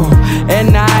though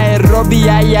and Nairobi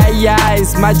ay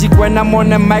it's magic when I'm on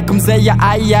the mic mzee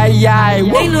ay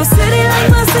ain't no city like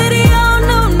my city oh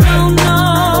no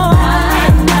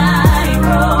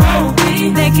Nairobi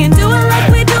they can do it like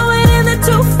we do it in the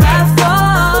 254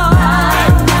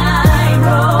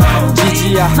 Nairobi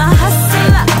Gigi my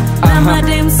hustler na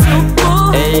madem supu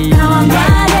now I'm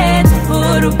ready to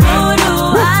puru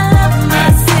I love my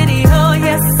city oh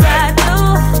yes I do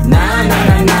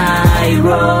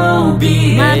Nairobi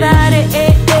madare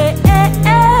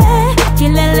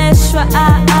kileleshwa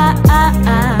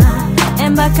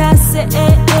embakase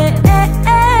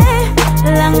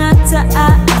langata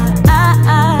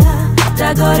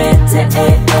dagorete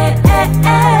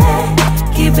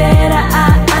kibera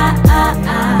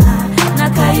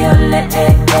nakayole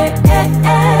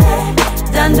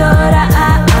dandora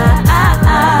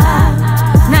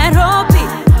Nairobi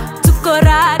tuko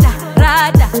rada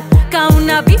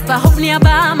kauna bifa hope ni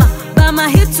Bama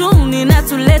hituni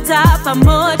natuleta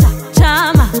pamoja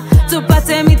chama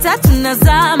tupate mitatu na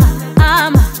zama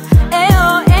ama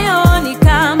eo ni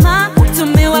kama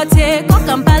tumewateko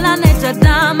Kampala na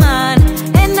Daman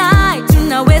enai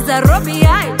tunaweza Robi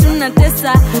ai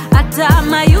tunatesa hata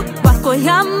mayu wako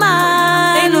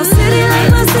yama ain't no city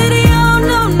like my city oh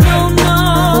no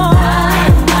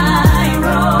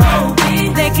Nairobi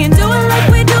they can do it like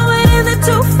we do it in the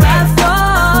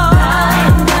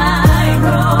 254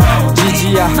 Nairobi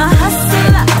Gigi my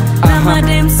hustler na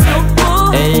madem supu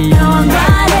now I'm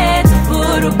ready to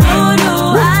puru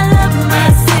I love my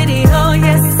city oh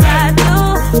yes I do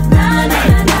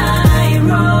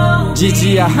Nairobi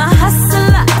Gigi my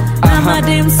hustler na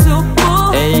madem supu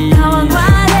now I'm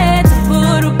ready to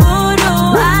puru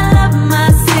I love my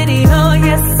city oh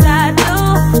yes I do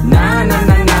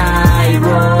Nairobi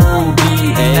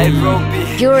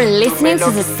You're listening to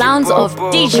the sounds of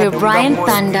DJ Bryan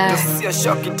Thunder.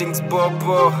 Shocking things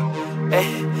bobo hey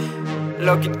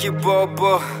look it keep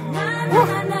bobo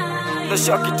the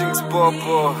shocking things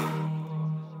bobo